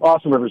next time.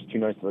 Austin Rivers is too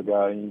nice of a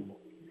guy.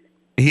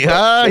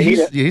 Yeah,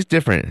 he's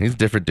different. He's a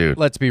different dude.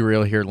 Let's be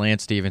real here.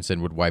 Lance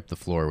Stevenson would wipe the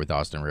floor with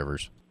Austin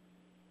Rivers.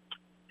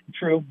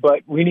 True,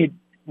 but we need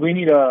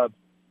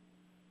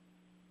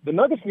the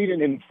Nuggets need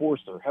an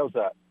enforcer. How's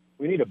that?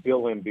 We need a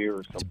Bill Laimbeer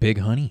or something. It's Big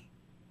Honey.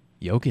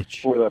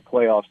 Jokic. For the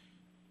playoffs.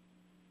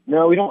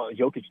 No, we don't want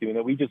Jokic doing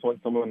that. We just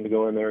want someone to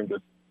go in there and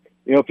just,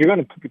 if you're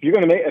going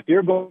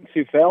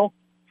to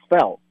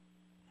foul.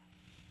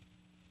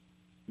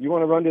 You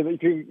want to run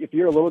if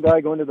you're a little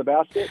guy going to the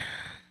basket.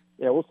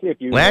 Yeah, we'll see if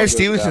you. Lance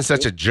Stevenson's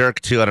such a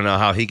jerk too. I don't know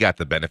how he got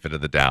the benefit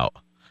of the doubt.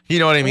 You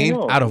know what I mean?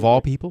 Out of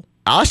all people,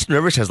 Austin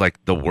Rivers has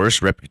the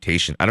worst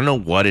reputation. I don't know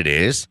what it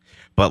is,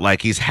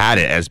 but he's had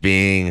it as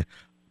being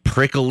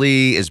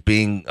prickly, as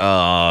being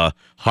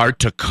hard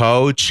to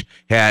coach,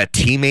 had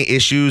teammate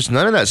issues.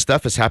 None of that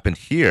stuff has happened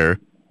here.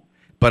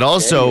 But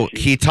also,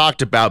 he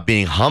talked about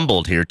being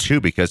humbled here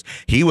too because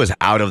he was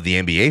out of the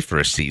NBA for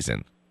a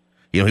season.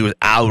 He was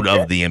out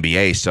of the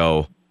NBA,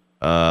 so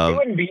he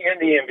wouldn't be in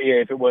the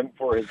NBA if it wasn't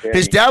for his dad.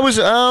 His dad was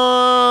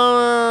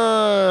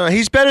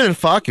he's better than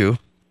Facu.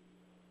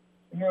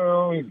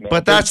 No, he's not.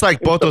 But that's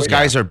both those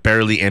guys are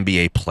barely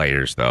NBA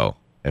players, though,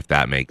 if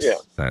that makes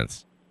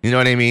sense. You know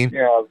what I mean?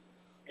 Yeah.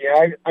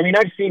 I mean,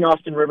 I've seen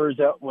Austin Rivers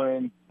out up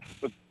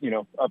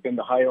in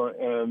the high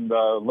and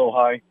low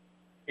high.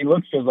 He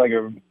looks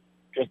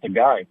just a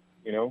guy,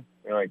 You're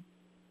like,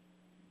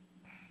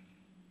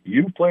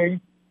 you play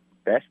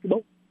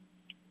basketball?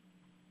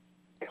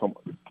 Come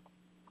on.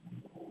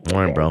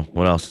 All right, bro.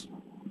 What else?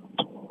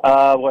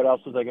 What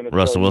else was I going to say?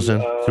 Russell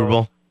Wilson, Super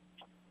Bowl?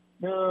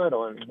 No, I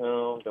don't.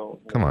 No,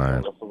 don't. Come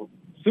on.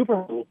 Super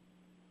Bowl?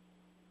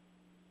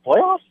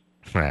 Playoffs?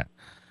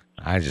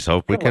 I just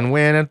hope we can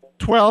win at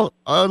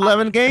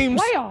 11 games.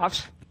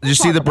 Playoffs? Did you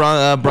see the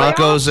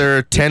Broncos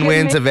are 10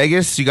 wins at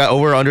Vegas? You got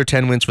over or under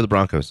 10 wins for the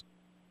Broncos?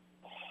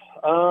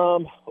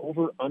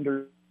 Over,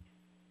 under.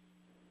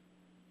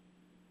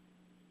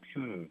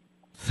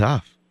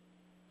 Tough.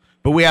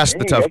 But we ask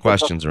the tough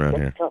questions around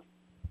here. Tough.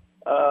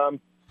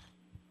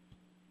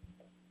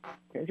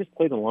 Can I just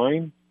play the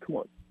line? Come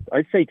on.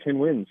 I'd say 10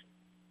 wins.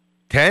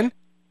 10?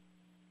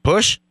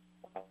 Push?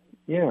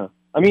 Yeah.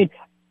 I mean,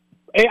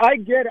 I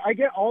get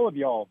all of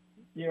y'all.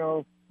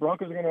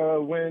 Broncos are going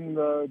to win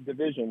the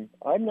division.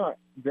 I'm not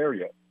there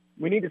yet.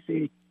 We need to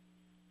see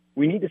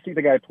we need to see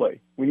the guy play.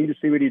 We need to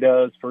see what he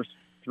does first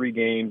 3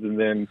 games and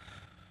then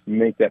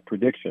make that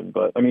prediction.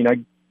 But I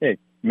mean, hey,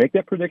 make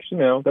that prediction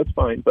now. That's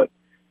fine. But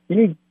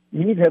you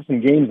need to have some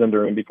games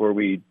under him before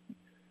we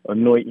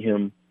anoint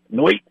him.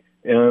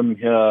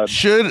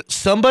 Should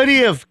somebody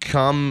have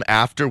come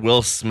after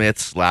Will Smith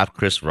slapped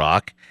Chris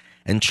Rock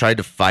and tried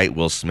to fight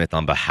Will Smith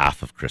on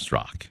behalf of Chris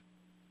Rock?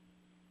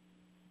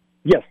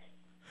 Yes.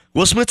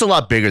 Will Smith's a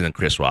lot bigger than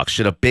Chris Rock.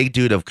 Should a big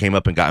dude have came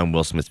up and got in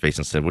Will Smith's face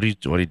and said, "What are you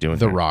doing?"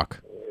 The here?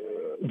 Rock.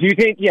 Do you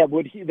think? Yeah.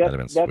 Would he?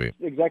 That's sweet.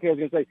 exactly what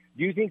I was going to say.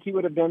 Do you think he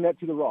would have done that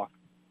to The Rock?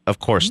 Of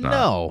course not.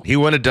 No. He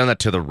wouldn't have done that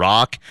to The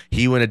Rock.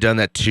 He wouldn't have done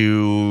that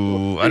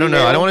to... I don't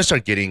know. I don't want to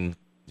start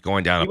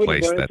going down a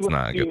place that's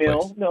not a good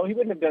place. No, he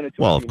wouldn't have done it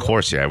to a Well, female. of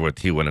course, yeah.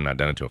 He wouldn't have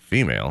done it to a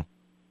female.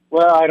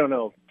 Well, I don't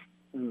know.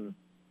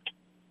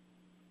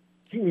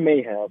 He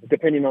may have,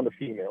 depending on the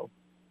female.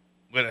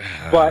 But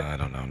I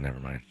don't know. Never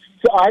mind.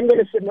 So I'm going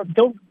to say,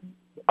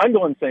 I'm the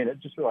one saying it.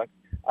 Just relax.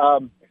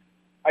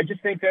 I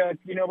just think that,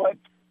 you know what?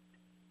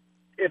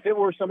 If it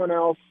were someone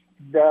else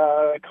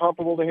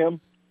comparable to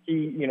him,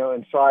 he,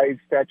 in size,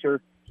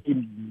 stature,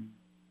 he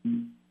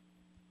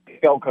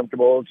felt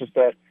comfortable. It's just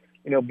that,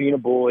 being a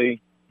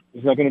bully,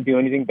 he's not going to do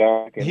anything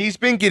back. And he's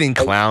been getting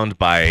clowned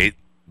by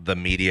the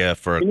media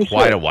for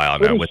quite a while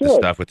now with the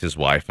stuff with his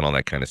wife and all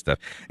that kind of stuff.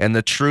 And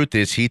the truth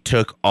is, he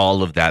took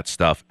all of that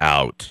stuff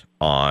out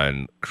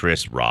on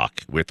Chris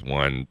Rock with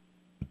one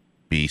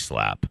B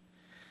slap.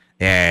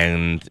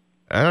 And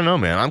I don't know,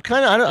 man.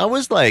 I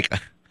was like,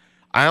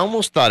 I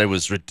almost thought it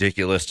was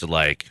ridiculous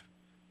to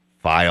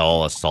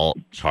file assault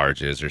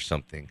charges or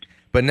something.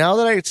 But now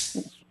that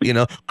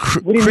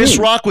Chris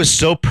Rock was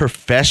so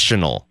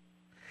professional.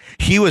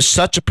 He was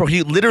such a pro.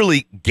 He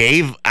literally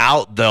gave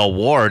out the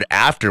award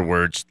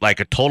afterwards like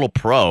a total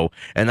pro.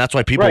 And that's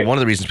why people, one of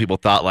the reasons people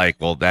thought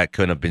that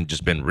couldn't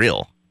have been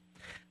real.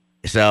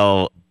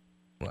 So,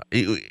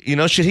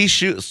 should he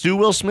sue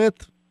Will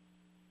Smith?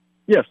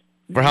 Yes.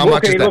 For how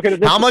much is that?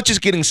 How much is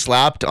getting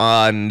slapped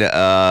on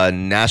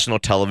national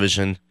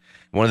television?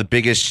 One of the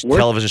biggest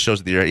television shows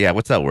of the year. Yeah,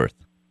 what's that worth?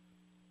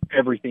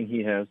 Everything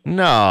he has.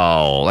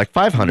 No, like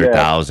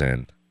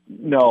 500,000.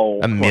 No.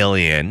 $1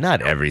 million,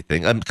 not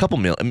everything. A couple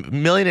million, $1.5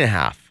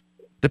 million,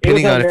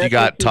 depending on if you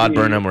got Todd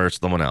Burnham or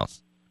someone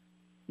else.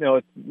 No,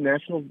 it's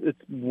national. It's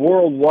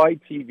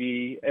worldwide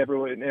TV.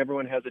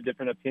 Everyone has a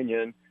different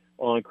opinion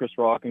on Chris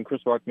Rock, and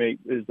Chris Rock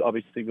is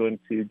obviously going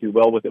to do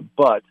well with it.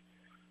 But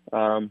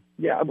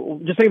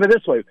just think of it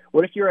this way: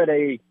 what if you're at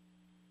a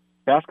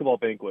basketball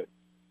banquet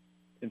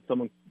and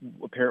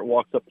a parent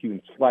walks up to you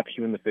and slaps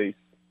you in the face?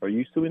 Are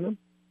you suing them?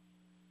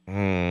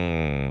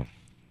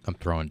 I'm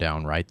throwing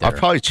down right there. I'll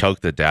probably choke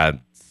the dad's,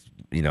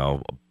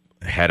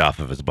 head off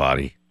of his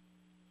body.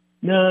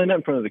 No, not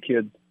in front of the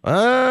kids.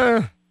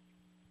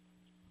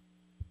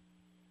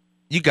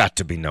 You got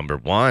to be number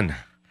one.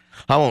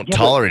 I won't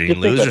tolerate any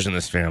losers in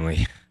this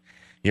family.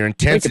 Your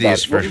intensity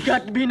is for... You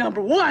got to be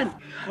number one.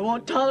 I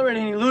won't tolerate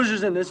any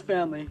losers in this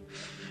family.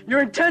 Your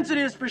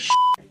intensity is for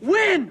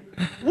win!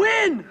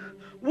 Win!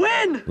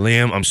 Win!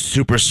 Liam, I'm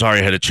super sorry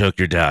I had to choke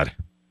your dad.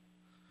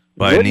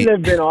 But Wouldn't it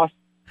have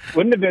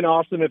been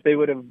awesome if they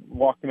would have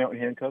walked him out in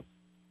handcuffs?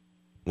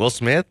 Will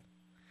Smith?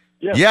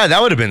 Yeah. Yeah,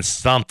 that would have been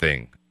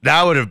something.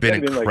 That would have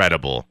been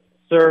incredible.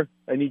 Sir,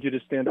 I need you to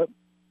stand up.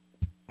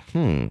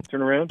 Turn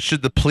around.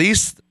 Should the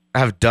police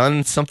have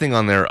done something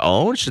on their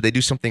own? Should they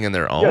do something on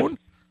their own?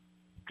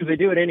 Because they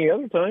do it any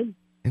other time.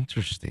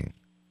 Interesting.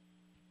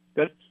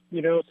 That's,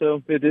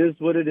 so it is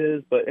what it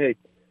is. But, hey,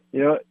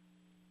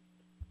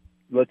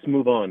 let's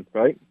move on,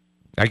 right?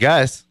 I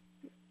guess.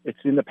 It's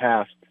in the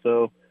past,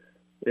 so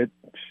it's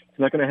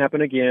not going to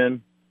happen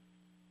again.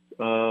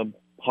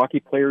 Hockey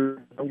players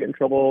don't get in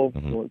trouble.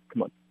 Well,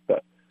 come on.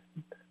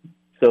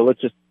 So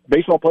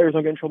baseball players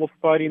don't get in trouble for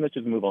fighting. Let's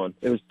just move on.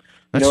 It was,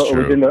 That's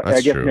true. It was in the, That's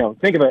I guess, true.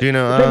 Think of it. Do you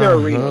know, it's in their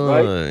arena,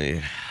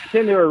 right? It's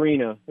in their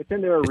arena. It's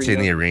in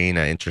the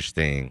arena.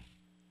 Interesting.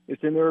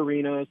 It's in their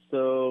arena,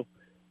 so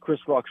Chris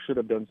Rock should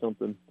have done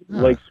something.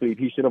 Leg sweep.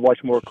 He should have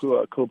watched more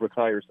Cobra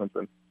Kai or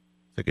something.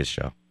 It's a good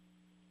show.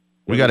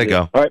 We got to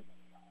go. All right.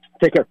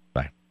 Take care.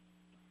 Bye.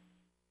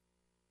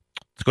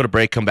 Let's go to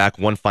break. Come back.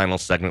 One final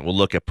segment. We'll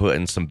look at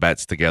putting some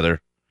bets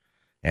together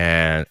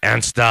and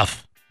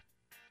stuff.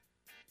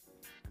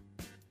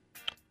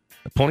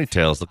 The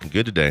ponytail's looking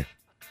good today.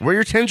 Where are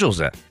your tendrils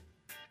at?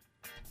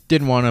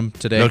 Didn't want them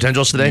today. No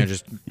tendrils today?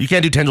 You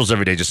can't do tendrils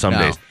every day, just some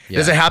days. Yeah.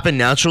 Does it happen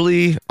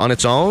naturally on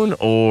its own,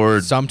 or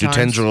do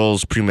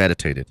tendrils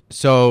premeditated?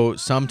 So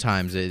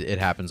sometimes it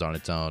happens on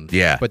its own.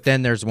 Yeah. But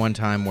then there's one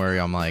time where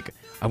I'm like,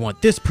 I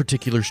want this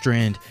particular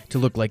strand to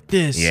look like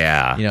this.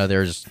 Yeah.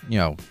 There's,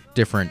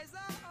 different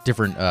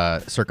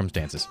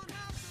circumstances.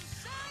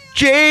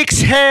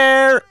 Jake's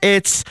hair,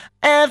 it's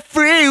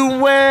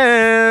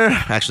everywhere.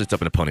 Actually, it's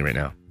up in a pony right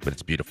now, but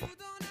it's beautiful.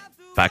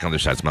 Back on the other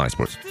side, Smiley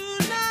Sports.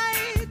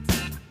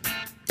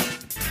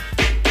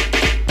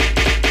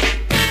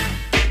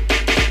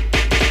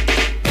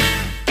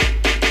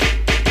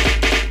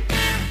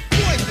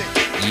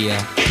 Yeah,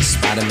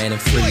 Spider-Man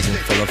and Freeze in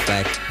full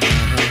effect.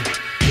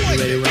 You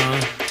ready,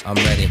 Ron? I'm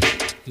ready.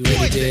 You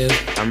ready,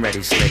 Dave? I'm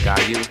ready, Slick. Are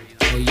you?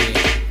 Oh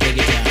yeah, take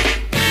it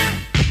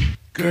down.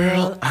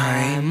 Girl,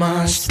 I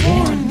must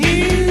warn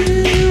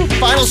you.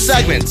 Final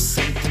segment.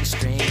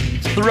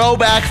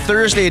 Throwback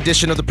Thursday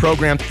edition of the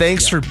program.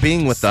 Thanks for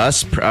being with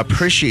us.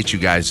 Appreciate you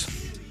guys.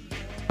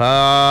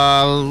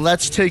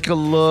 Let's take a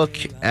look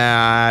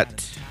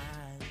at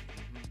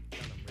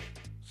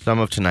some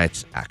of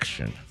tonight's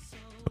action.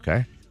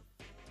 Okay.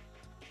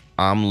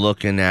 I'm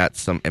looking at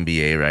some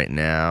NBA right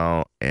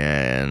now,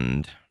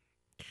 and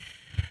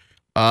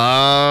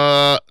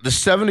the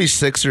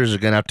 76ers are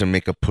going to have to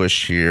make a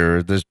push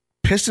here. The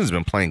Pistons have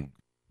been playing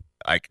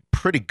like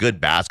pretty good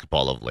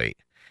basketball of late.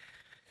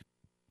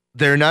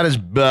 They're not as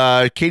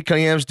Cade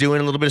Cunningham's doing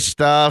a little bit of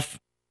stuff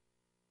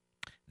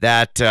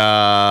that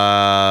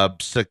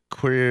Sadiq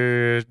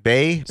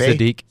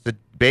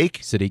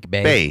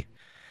Bey.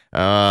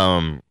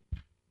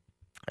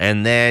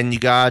 And then you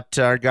got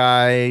our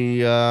guy,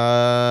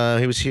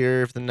 he was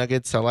here for the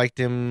Nuggets. I liked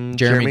him.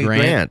 Jeremy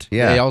Grant.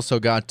 Yeah. They also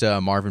got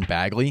Marvin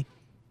Bagley.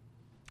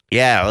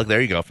 Yeah, look, there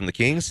you go, from the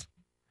Kings.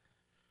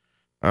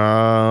 They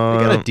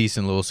got a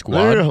decent little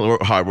squad. They're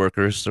hard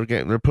workers. They're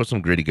putting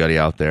some gritty-gutty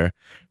out there.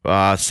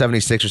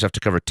 76ers have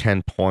to cover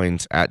 10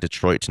 points at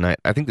Detroit tonight.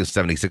 I think the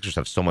 76ers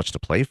have so much to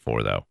play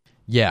for, though.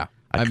 Yeah.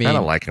 I kind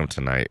of like them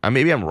tonight.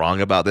 Maybe I'm wrong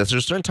about this.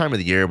 There's a certain time of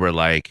the year where,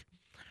 like,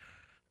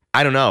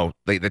 I don't know,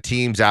 like the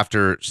teams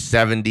after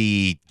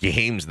 70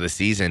 games of the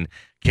season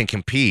can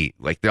compete.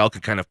 Like they all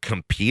can kind of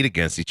compete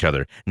against each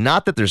other.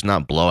 Not that there's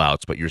not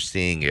blowouts, but you're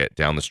seeing it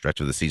down the stretch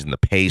of the season. The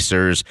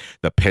Pacers,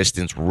 the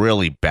Pistons,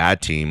 really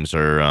bad teams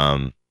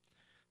are,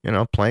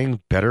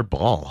 playing better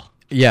ball.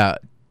 Yeah,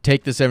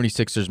 take the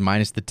 76ers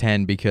minus the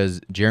 10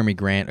 because Jeremy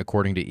Grant,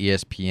 according to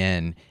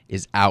ESPN,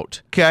 is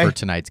out for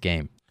tonight's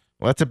game.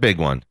 Well, that's a big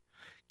one.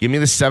 Give me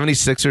the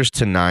 76ers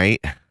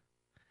tonight.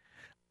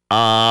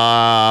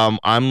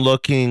 I'm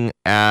looking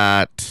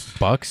at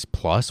Bucks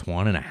plus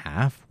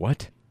 1.5.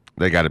 What?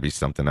 They got to be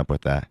something up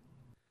with that.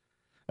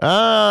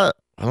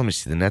 Let me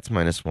see. The Nets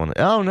 -1.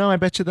 Oh no, I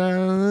bet you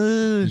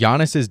that.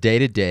 Giannis is day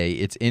to day.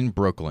 It's in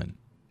Brooklyn,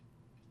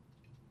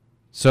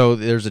 so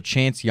there's a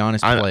chance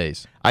Giannis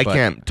plays. I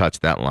can't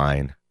touch that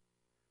line.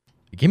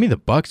 Give me the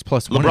Bucks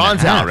plus 1.5.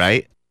 LeBron's out,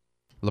 right?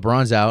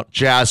 LeBron's out.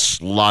 Jazz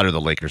slaughter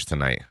the Lakers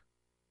tonight.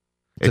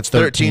 It's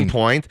 13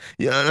 points.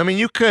 Yeah, I mean,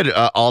 you could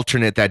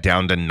alternate that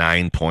down to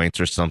 9 points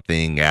or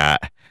something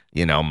at,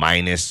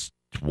 minus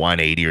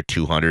 180 or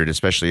 200,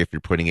 especially if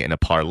you're putting it in a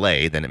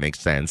parlay, then it makes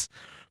sense.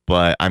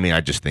 But, I mean,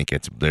 I just think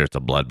there's a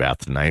bloodbath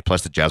tonight.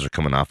 Plus, the Jazz are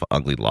coming off an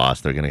ugly loss.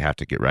 They're going to have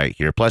to get right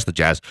here. Plus, the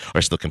Jazz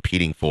are still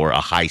competing for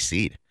a high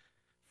seed.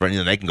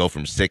 They can go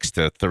from 6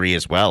 to 3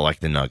 as well, like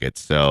the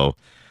Nuggets. So,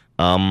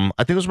 I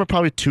think those were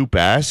probably two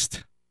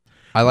best.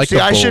 I like the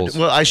Bulls.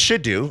 I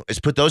should do is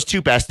put those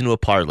two best into a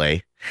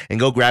parlay and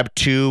go grab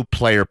 2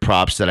 player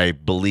props that I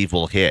believe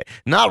will hit.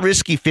 Not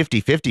risky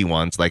 50-50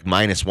 ones like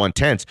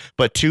 -110s,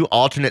 but 2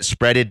 alternate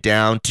spreaded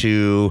down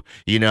to,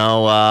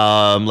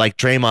 like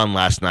Draymond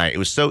last night. It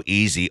was so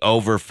easy,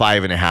 over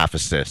 5.5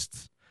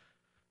 assists.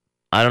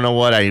 I don't know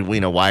why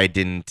I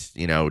didn't,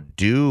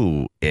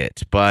 do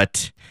it,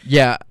 but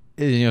yeah,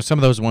 some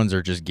of those ones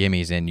are just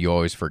gimmies and you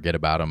always forget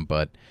about them,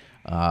 but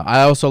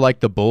I also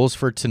like the Bulls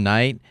for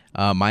tonight,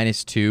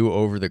 -2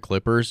 over the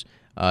Clippers.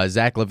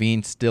 Zach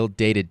LaVine still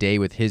day-to-day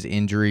with his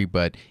injury,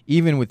 but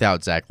even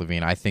without Zach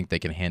LaVine, I think they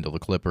can handle the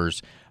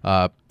Clippers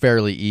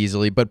fairly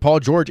easily. But Paul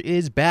George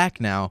is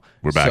back now.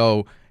 We're back.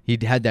 So he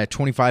had that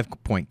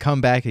 25-point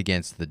comeback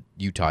against the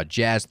Utah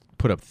Jazz,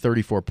 put up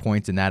 34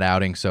 points in that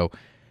outing. So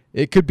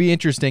it could be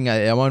interesting.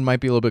 That one might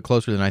be a little bit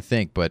closer than I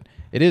think, but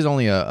it is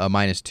only a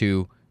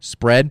 -2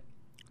 spread.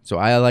 So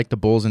I like the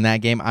Bulls in that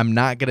game. I'm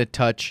not going to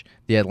touch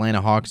the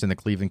Atlanta Hawks and the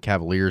Cleveland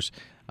Cavaliers.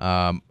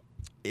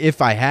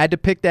 If I had to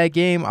pick that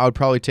game, I would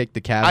probably take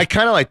the Cavs. I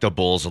kind of like the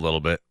Bulls a little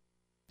bit.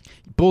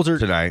 Bulls are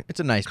tonight. It's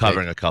a nice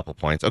covering pick. a couple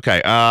points.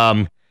 Okay.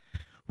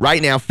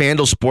 Right now,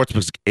 FanDuel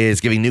Sportsbook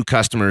is giving new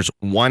customers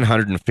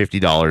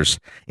 $150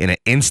 in an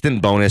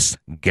instant bonus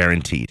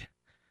guaranteed.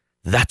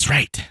 That's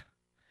right.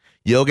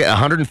 You'll get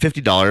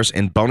 $150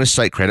 in bonus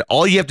site credit.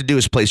 All you have to do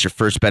is place your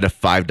first bet of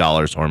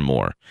 $5 or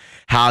more.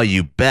 How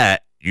you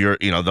bet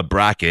the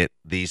bracket,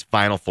 these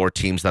final 4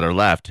 teams that are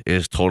left,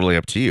 is totally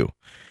up to you.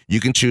 You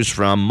can choose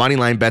from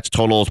moneyline bets,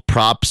 totals,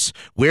 props.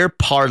 We're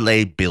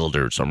parlay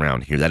builders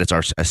around here. That is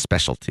our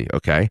specialty,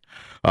 okay?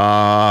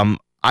 I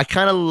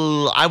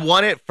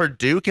want it for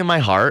Duke in my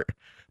heart,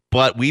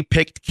 but we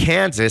picked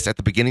Kansas at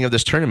the beginning of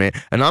this tournament,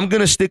 and I'm going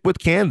to stick with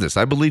Kansas.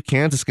 I believe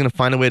Kansas is going to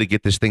find a way to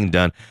get this thing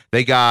done.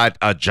 They got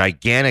a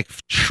gigantic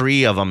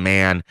tree of a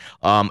man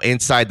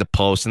inside the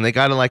post, and they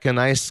got a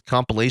nice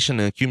compilation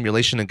and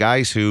accumulation of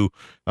guys who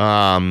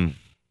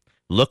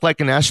look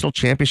like a national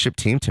championship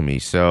team to me.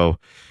 So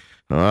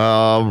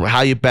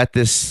how you bet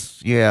this,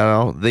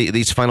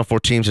 these final 4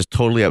 teams is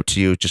totally up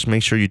to you. Just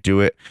make sure you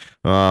do it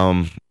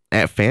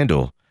at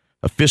FanDuel,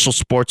 official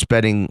sports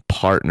betting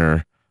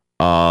partner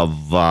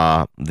of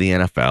the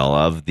NFL,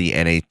 of the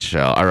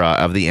NHL, or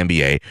of the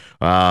NBA.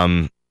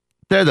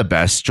 They're the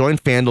best. Join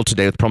FanDuel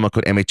today with promo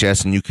code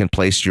MHS, and you can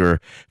place your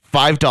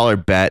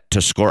 $5 bet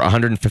to score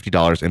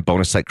 $150 in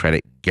bonus site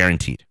credit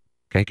guaranteed.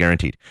 Okay,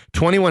 guaranteed.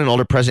 21 and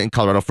older, present in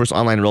Colorado. First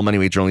online real money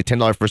wager, only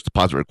 $10 first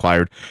deposit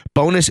required.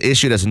 Bonus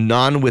issued as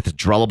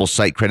non-withdrawable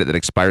site credit that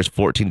expires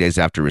 14 days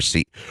after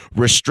receipt.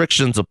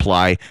 Restrictions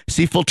apply.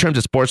 See full terms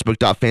at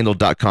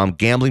sportsbook.fanduel.com.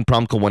 Gambling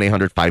problem, call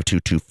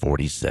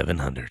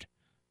 1-800-522-4700.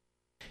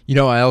 You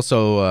know, I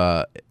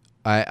also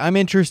I'm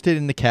interested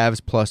in the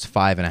Cavs plus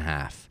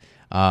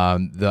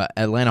 5.5. The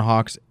Atlanta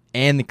Hawks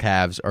and the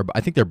Cavs are.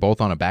 I think they're both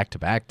on a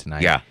back-to-back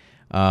tonight. Yeah.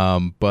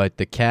 But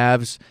the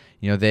Cavs,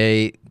 you know,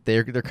 they're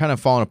kind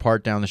of falling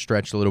apart down the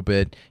stretch a little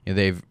bit. You know,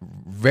 they've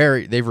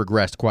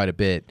regressed quite a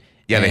bit.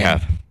 Yeah, they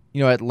have.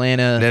 You know,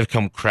 Atlanta. They've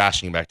come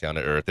crashing back down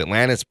to earth.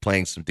 Atlanta's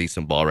playing some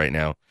decent ball right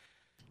now.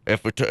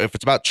 If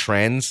it's about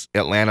trends,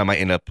 Atlanta might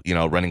end up, you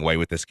know, running away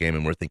with this game,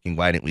 and we're thinking,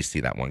 why didn't we see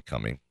that one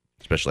coming?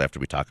 Especially after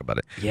we talk about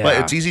it. Yeah. But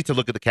it's easy to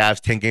look at the Cavs,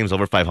 10 games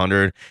over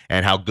 500,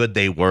 and how good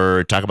they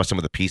were. Talk about some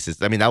of the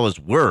pieces. I mean, that was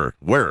were,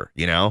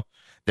 you know?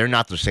 They're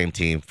not the same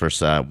team for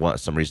some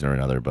reason or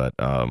another, but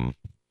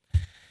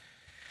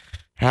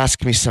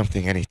ask me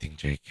something, anything,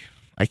 Jake.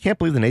 I can't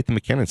believe the Nathan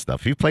McKinnon stuff.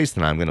 If he plays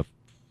tonight, I'm going to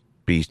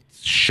be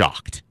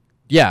shocked.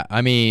 Yeah,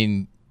 I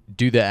mean,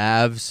 do the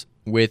Avs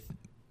with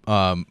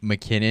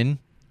McKinnon,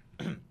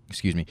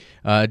 excuse me,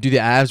 do the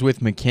Avs with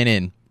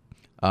McKinnon,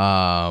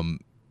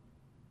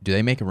 do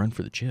they make a run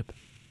for the chip?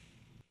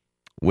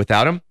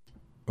 Without him?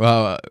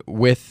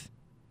 With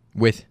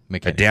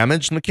McKinnon. A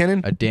damaged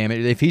McKinnon? A damage.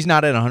 If he's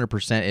not at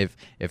 100%,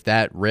 if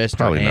that wrist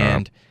Probably or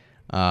hand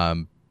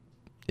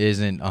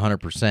isn't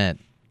 100%,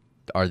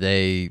 are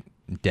they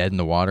dead in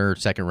the water,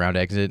 second round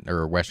exit,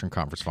 or Western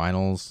Conference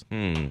Finals?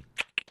 I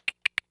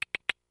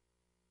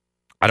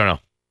don't know.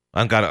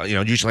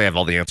 Usually I have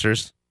all the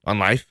answers on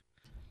life.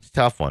 It's a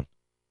tough one.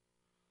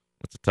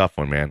 It's a tough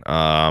one, man.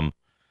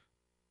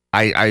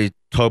 I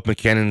hope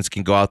McKinnon's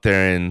can go out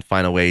there and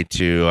find a way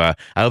to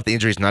I hope the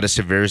injury is not as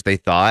severe as they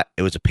thought.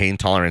 It was a pain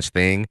tolerance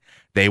thing.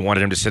 They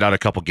wanted him to sit out a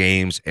couple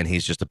games, and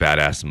he's just a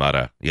badass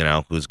mutta, you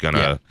know, who's going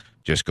to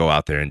just go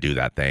out there and do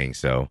that thing.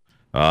 So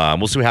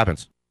we'll see what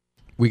happens.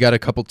 We got a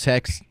couple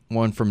texts.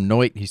 One from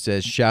Noit. He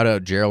says, shout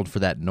out Gerald for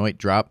that Noit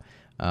drop.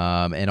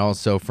 And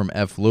also from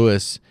F.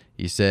 Lewis.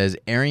 He says,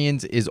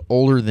 Arians is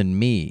older than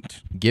me.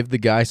 Give the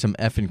guy some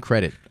effing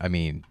credit. I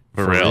mean,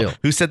 for real.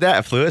 Who said that?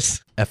 F.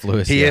 Lewis? F.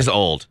 Lewis. He is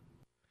old.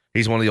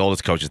 He's one of the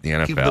oldest coaches in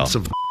the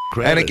NFL.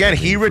 And again,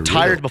 he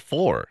retired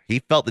before. He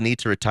felt the need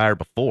to retire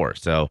before.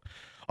 So,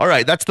 all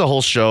right, that's the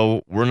whole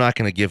show. We're not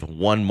going to give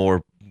one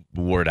more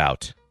word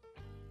out.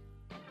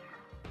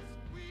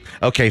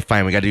 Okay,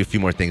 fine. We got to do a few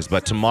more things.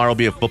 But tomorrow will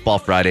be a Football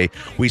Friday.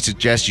 We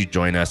suggest you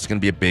join us. It's going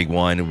to be a big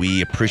one.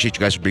 We appreciate you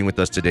guys for being with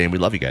us today, and we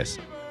love you guys.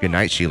 Good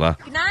night, Sheila.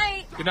 Good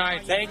night. Good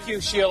night. Thank you,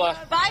 Sheila.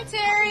 Bye,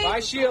 Terry. Bye,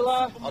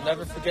 Sheila. I'll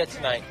never forget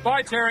tonight.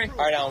 Bye, Terry.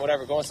 All right, Alan,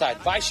 whatever. Go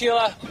inside. Bye,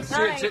 Sheila.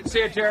 See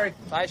you, Terry.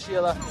 Bye,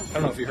 Sheila. I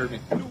don't know if you heard me.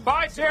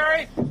 Bye,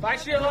 Terry. Bye,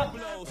 Sheila.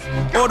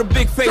 Or the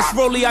big face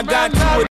Rolly I got.